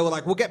angle that they were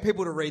like, we'll get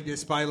people to read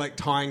this by like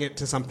tying it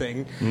to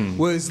something,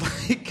 was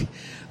like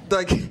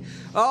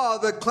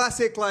the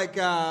classic like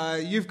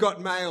You've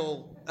Got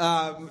Mail.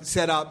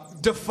 Set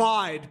up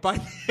defied by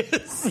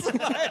this.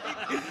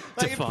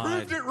 like it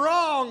proved it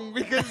wrong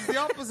because the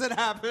opposite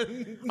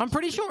happened. I'm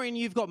pretty sure in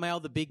You've Got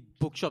Mail, the big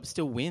bookshop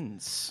still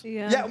wins.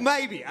 Yeah,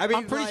 maybe. I mean,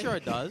 I'm pretty sure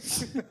it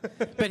does.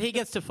 But he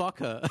gets to fuck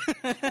her.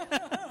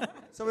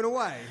 So in a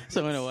way.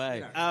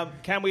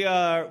 We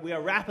are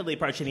rapidly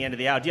approaching the end of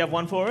the hour. Do you have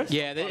one for us?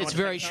 Yeah, it's a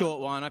very short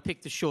one. I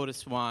picked the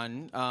shortest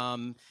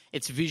one.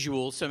 It's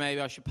visual, so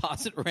maybe I should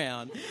pass it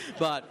around.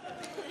 But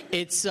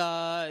it's...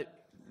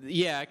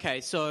 yeah,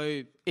 okay,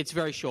 so it's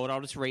very short.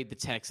 I'll just read the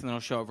text and then I'll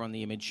show everyone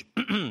the image.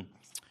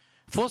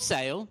 For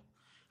sale,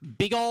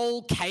 big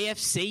old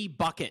KFC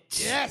bucket.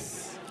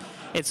 Yes!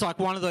 It's like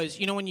one of those,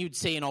 you know when you'd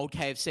see an old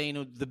KFC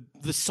and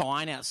the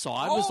sign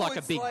outside was like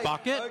a big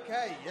bucket?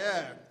 Okay,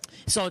 yeah.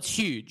 So it's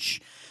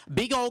huge.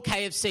 Big old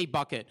KFC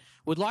bucket.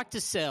 Would like to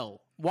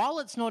sell. While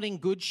it's not in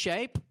good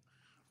shape,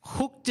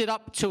 hooked it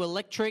up to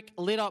electric,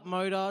 lit up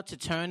motor to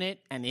turn it,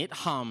 and it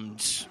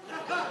hummed.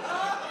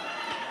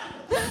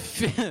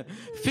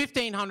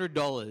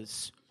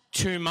 $1,500.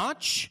 Too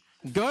much?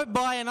 Go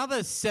buy another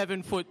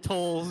 7-foot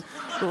tall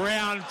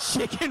round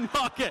chicken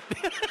bucket.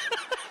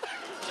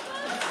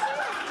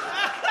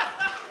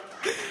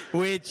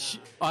 which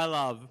I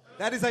love.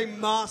 That is a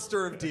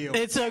master of deals.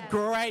 It's a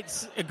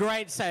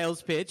great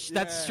sales pitch.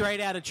 That's straight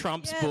out of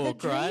Trump's book,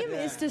 the dream right?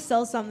 is to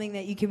sell something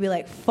that you can be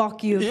like,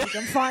 fuck you, if you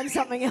can find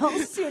something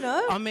else, you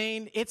know? I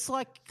mean, it's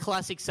like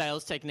classic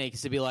sales technique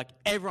is to be like,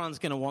 everyone's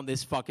going to want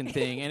this fucking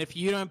thing, and if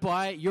you don't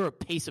buy it, you're a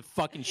piece of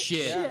fucking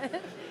shit. Yeah.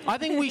 I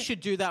think we should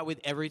do that with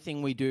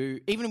everything we do,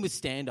 even with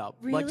stand-up.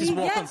 Really? Like, just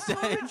walk on So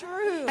stage.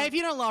 true. Hey, if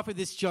you don't laugh at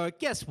this joke,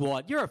 guess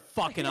what? You're a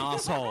fucking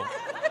asshole.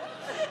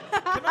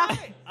 Can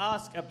I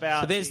ask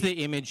about? So there's the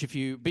image,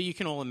 but you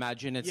can all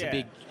imagine it's a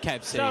big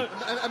KFC. So,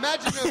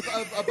 imagine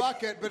a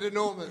bucket, but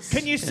enormous.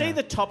 can you see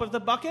the top of the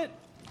bucket?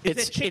 Is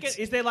there chicken?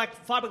 Is there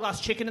like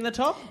fiberglass chicken in the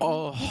top?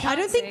 Oh, I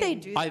don't think they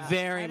do that. I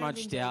very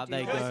much doubt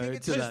they go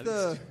to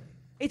that.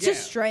 It's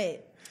just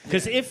straight.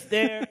 Because if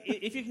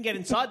you can get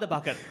inside the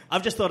bucket,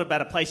 I've just thought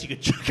about a place you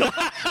could chuck it.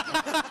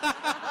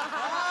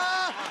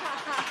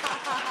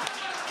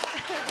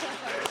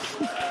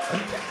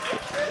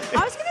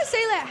 I was going to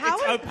say, like, how...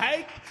 It's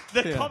opaque.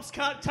 The cops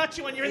can't touch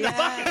you when you're in the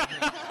bucket.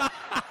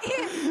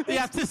 You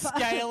have to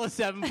scale a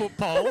 7-foot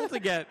pole to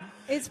get...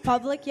 It's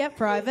public yet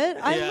private.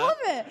 I love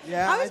it.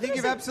 Yeah, I think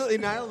you've absolutely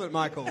nailed it,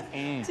 Michael.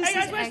 Hey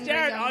guys, where's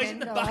Darren? Oh, he's in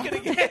the bucket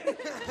again.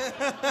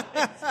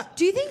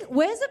 Do you think,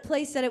 where's a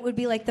place that it would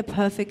be like the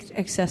perfect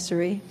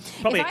accessory?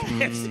 Probably a If I-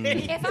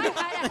 KFC. If I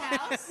had a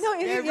house... No,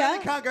 Yeah, really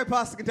can't go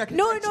past the Kentucky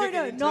No, Fried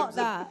Chicken in not terms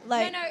that.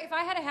 Like, No, if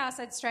I had a house,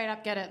 I'd straight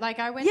up get it. Like,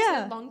 I went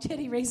Yeah. to Long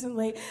Jetty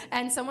recently,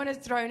 and someone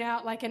had thrown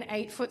out, like, an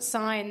 8-foot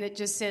sign that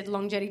just said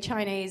Long Jetty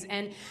Chinese,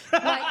 and,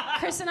 like,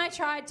 Chris and I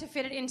tried to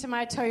fit it into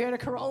my Toyota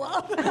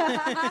Corolla.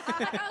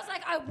 Like, I was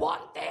like, I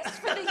want this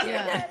for the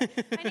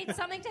unit. I need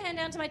something to hand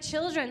down to my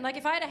children. Like,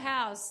 if I had a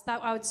house,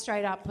 I would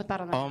straight up put that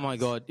on my Oh, my house.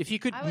 God. If you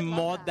could I would love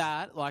mod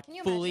that. that, like, Can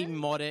you fully imagine?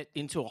 mod it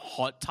into a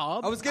hot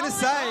tub. I was going to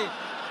say...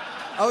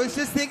 I was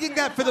just thinking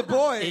that for the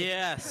boy.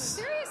 Yes.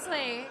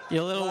 Seriously.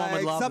 Your little one would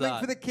Like, love something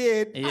that. for the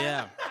kid.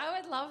 Yeah. I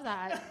would love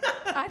that.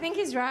 I think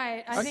he's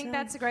right. I think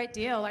that's a great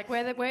deal. Like,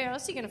 where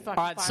else are you going to fucking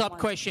All right, find sub one?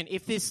 question.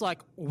 If this, like,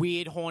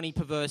 weird, horny,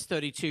 perverse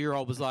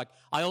 32-year-old was like,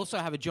 I also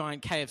have a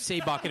giant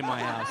KFC bucket in my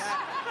house.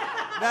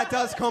 That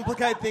does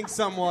complicate things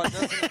somewhat,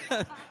 doesn't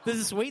it? Does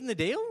it sweeten the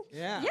deal?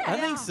 Yeah. Yeah. I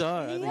think so.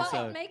 I think Well,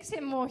 so. it makes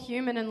him more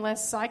human and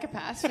less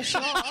psychopath, for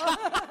sure.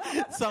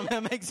 Somehow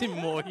makes him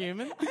more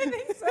human. I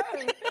think so.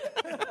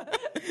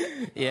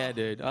 Yeah,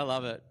 dude. I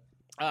love it.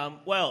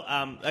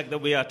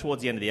 We are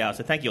towards the end of the hour,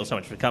 so thank you all so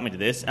much for coming to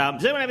this.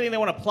 Does anyone have anything they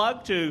want to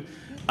plug to?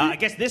 I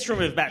guess this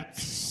room is about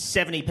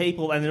 70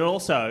 people, and then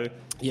also,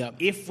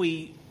 if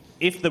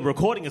the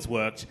recording has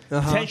worked,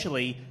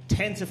 potentially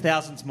tens of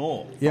thousands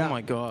more. Yeah. Oh,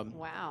 my God.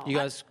 Wow. You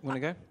guys want to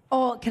go?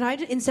 or can I,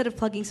 instead of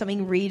plugging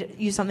something, read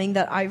you something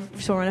that I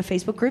saw on a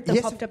Facebook group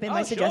that popped up in my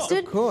sure.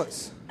 suggested? Of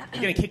course.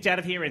 You're getting kicked out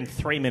of here in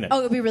 3 minutes. Oh,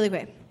 it'll be really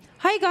quick.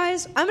 Hi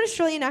guys, I'm an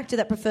Australian actor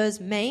that prefers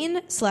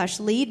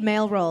main/lead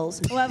male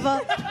roles.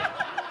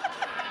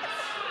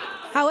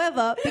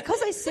 However,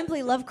 because I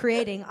simply love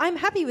creating, I'm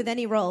happy with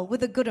any role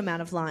with a good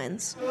amount of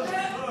lines.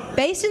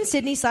 Based in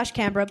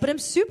Sydney/Canberra, but I'm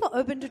super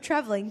open to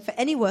travelling for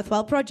any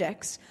worthwhile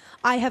projects.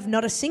 I have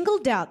not a single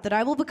doubt that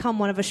I will become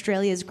one of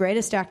Australia's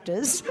greatest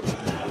actors.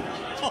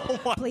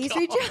 Please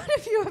reach out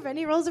if you have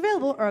any roles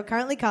available or are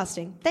currently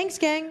casting. Thanks,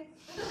 gang.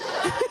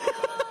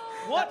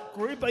 What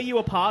group are you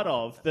a part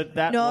of?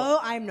 No,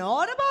 I'm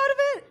not a part of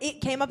it.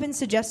 It came up in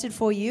suggested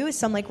for you as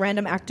some like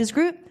random actors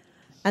group,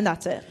 and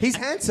that's it. He's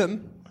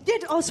handsome. Yeah,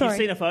 oh, sorry. You've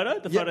seen a photo?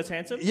 The photo's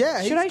handsome?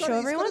 Yeah. Should I he's show got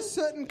everyone? a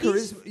certain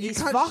He's- charisma. You he's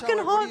can't fucking show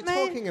it. What are hot, you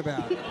mate. talking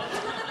about?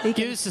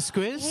 Give us a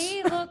squiz.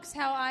 He looks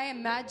how I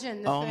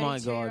imagine the Oh, my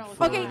 32-year-old.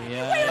 God. Okay,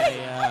 Yeah, wait.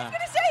 yeah. I was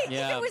gonna say,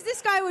 Yeah. if it was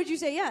this guy, would you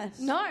say yes?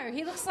 No,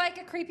 he looks like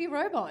a creepy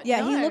robot.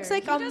 Yeah, he No, looks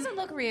like, he doesn't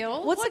look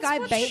real. what's the guy,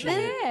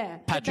 Bateman? Yeah.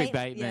 Patrick Ba-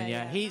 Bateman, yeah,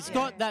 yeah. yeah. He's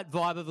got that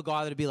vibe of a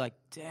guy that'd be like,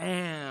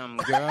 damn,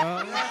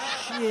 girl.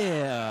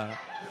 Yeah.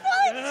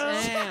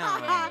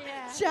 Damn.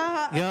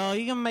 Shut Girl,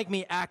 you gonna make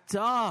me act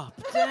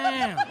up.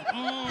 Damn.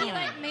 He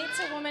like meets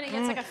a woman and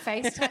gets like a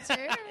face tattoo,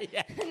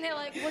 and they're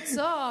like, "What's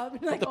up?"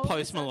 Like, The all of a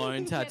Post sudden,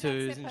 Malone yeah, that's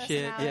tattoos their and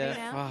shit. personality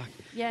Yeah, now. fuck.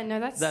 Yeah, no,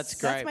 That's That's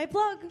great. my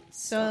plug.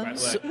 So,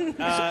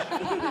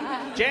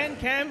 Jen,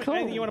 Cam,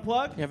 anything you want to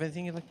plug? You have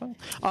anything you'd like to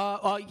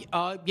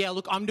plug? Yeah,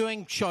 look, I'm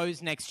doing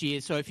shows next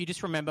year, so if you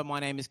just remember, my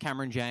name is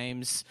Cameron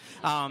James.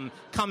 Come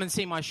and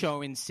see my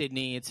show in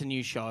Sydney. It's a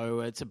new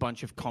show. It's a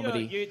bunch of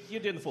comedy. You're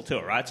doing the full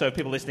tour, right? So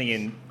people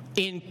listening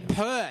In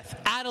Perth,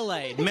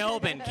 Adelaide,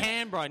 Melbourne,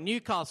 Canberra,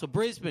 Newcastle,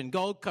 Brisbane,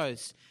 Gold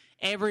Coast,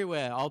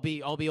 everywhere. I'll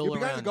be all You'll be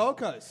going around. to the Gold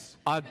Coast.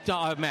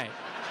 Mate.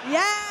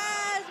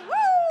 yes, woo!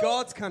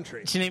 God's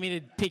country. Do you need me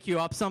to pick you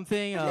up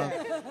something?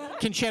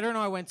 Concetta and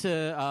I went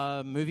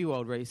to Movie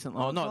World recently.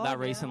 Well, not that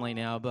recently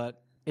now,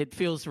 but it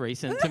feels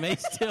recent to me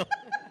still.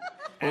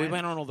 Well, we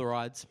went on all the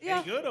rides.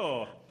 any good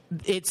or?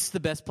 It's the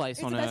best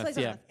place on the best earth. place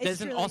on Yeah, earth. It's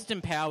there's an truly-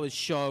 Austin Powers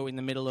show in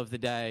the middle of the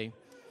day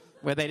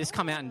where they just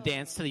come out and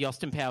dance to the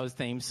Austin Powers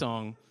theme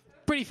song.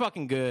 Pretty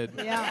fucking good.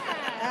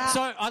 Yeah.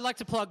 So I'd like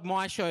to plug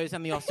my shows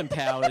and the Austin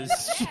Powers.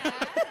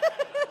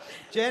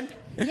 Jen?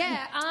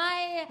 Yeah,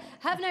 I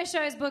have no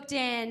shows booked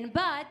in,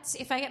 but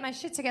if I get my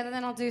shit together,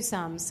 then I'll do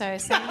some. So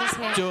same as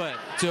here. Do it.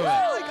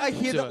 I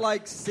hear that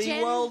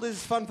SeaWorld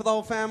is fun for the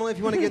whole family if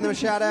you want to give them a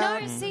shout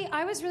out. No, see,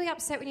 I was really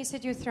upset when you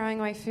said you were throwing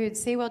away food.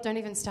 SeaWorld, don't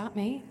even start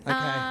me.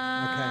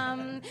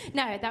 Okay.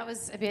 No, that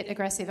was a bit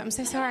aggressive. I'm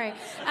so sorry.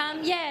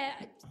 Yeah,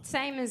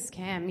 same as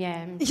Cam,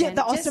 yeah. Yeah, Jen.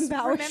 the Austin Just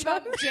Power remember,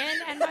 show. Jen,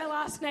 and my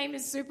last name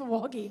is Super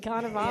Woggy,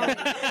 Carnovale.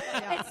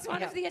 It's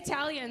one of the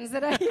Italians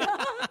that are here.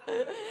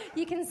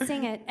 You can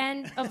sing it.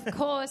 And, of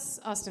course,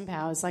 Austin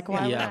Powers. Like,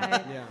 why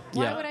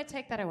would I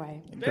take that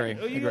away? Agree.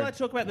 Are you going to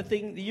talk about the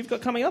thing that you've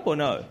got coming up or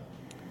no?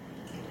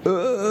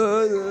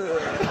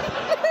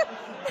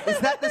 Is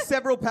that the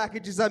several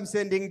packages I'm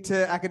sending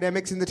to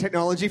academics in the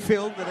technology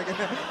field that are going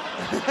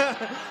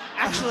to...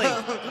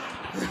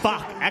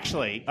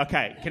 Actually,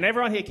 okay. Can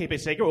everyone here keep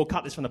it secret? We'll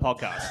cut this from the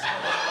podcast.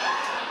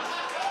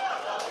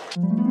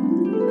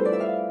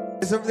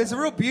 There's a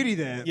real beauty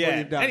there. What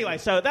you've done. Anyway,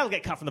 so that'll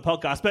get cut from the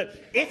podcast. But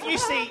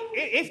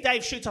if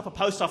Dave shoots up a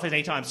post office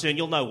anytime soon,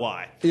 you'll know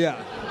why.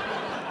 Yeah.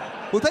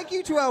 Well, thank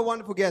you to our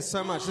wonderful guests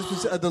so much. This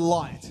was a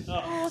delight.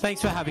 Thanks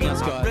for having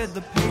us, guys.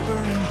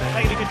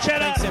 Thank you to Concetta.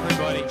 Thanks,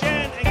 everybody.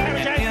 Jen and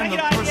Karen James. Thank you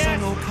to IDS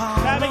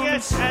for having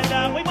us.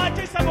 And we might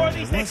do some more of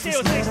these next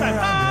year. Next time.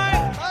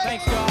 Bye.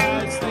 Thanks,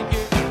 guys. Thank you.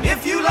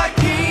 If you like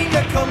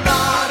pina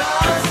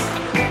coladas,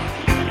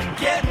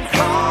 getting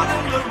caught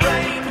in the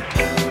rain.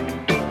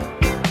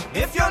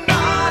 If you're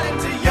not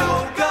into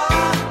yoga,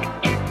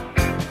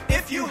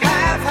 if you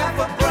have half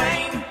a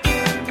brain.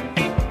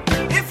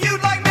 If you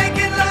like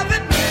making love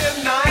at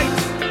midnight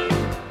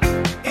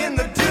in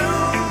the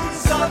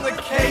dunes on the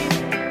Cape,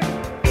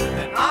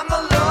 then I'm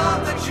the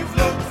love that you've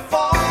looked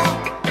for.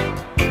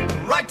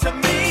 Write to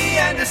me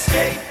and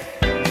escape.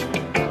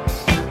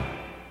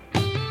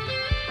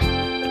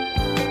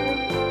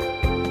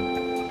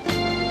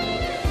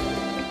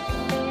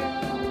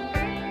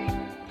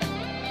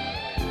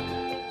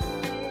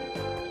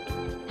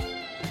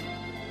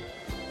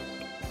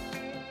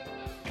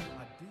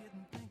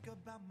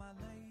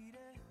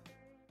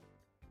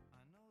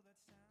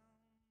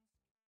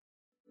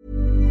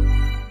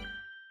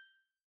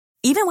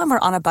 Even when we're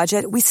on a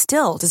budget, we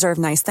still deserve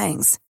nice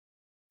things.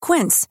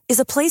 Quince is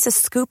a place to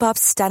scoop up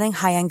stunning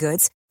high-end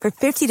goods for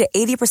 50 to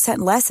 80%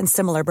 less than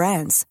similar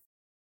brands.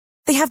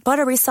 They have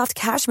buttery soft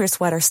cashmere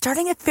sweaters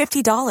starting at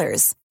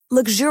 $50,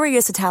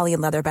 luxurious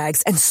Italian leather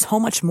bags, and so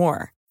much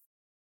more.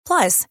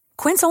 Plus,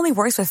 Quince only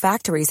works with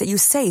factories that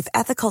use safe,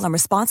 ethical, and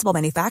responsible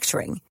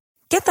manufacturing.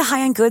 Get the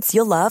high-end goods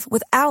you'll love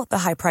without the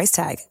high price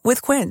tag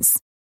with Quince.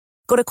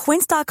 Go to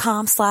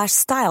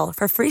quince.com/style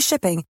for free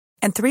shipping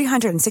and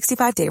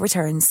 365-day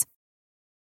returns.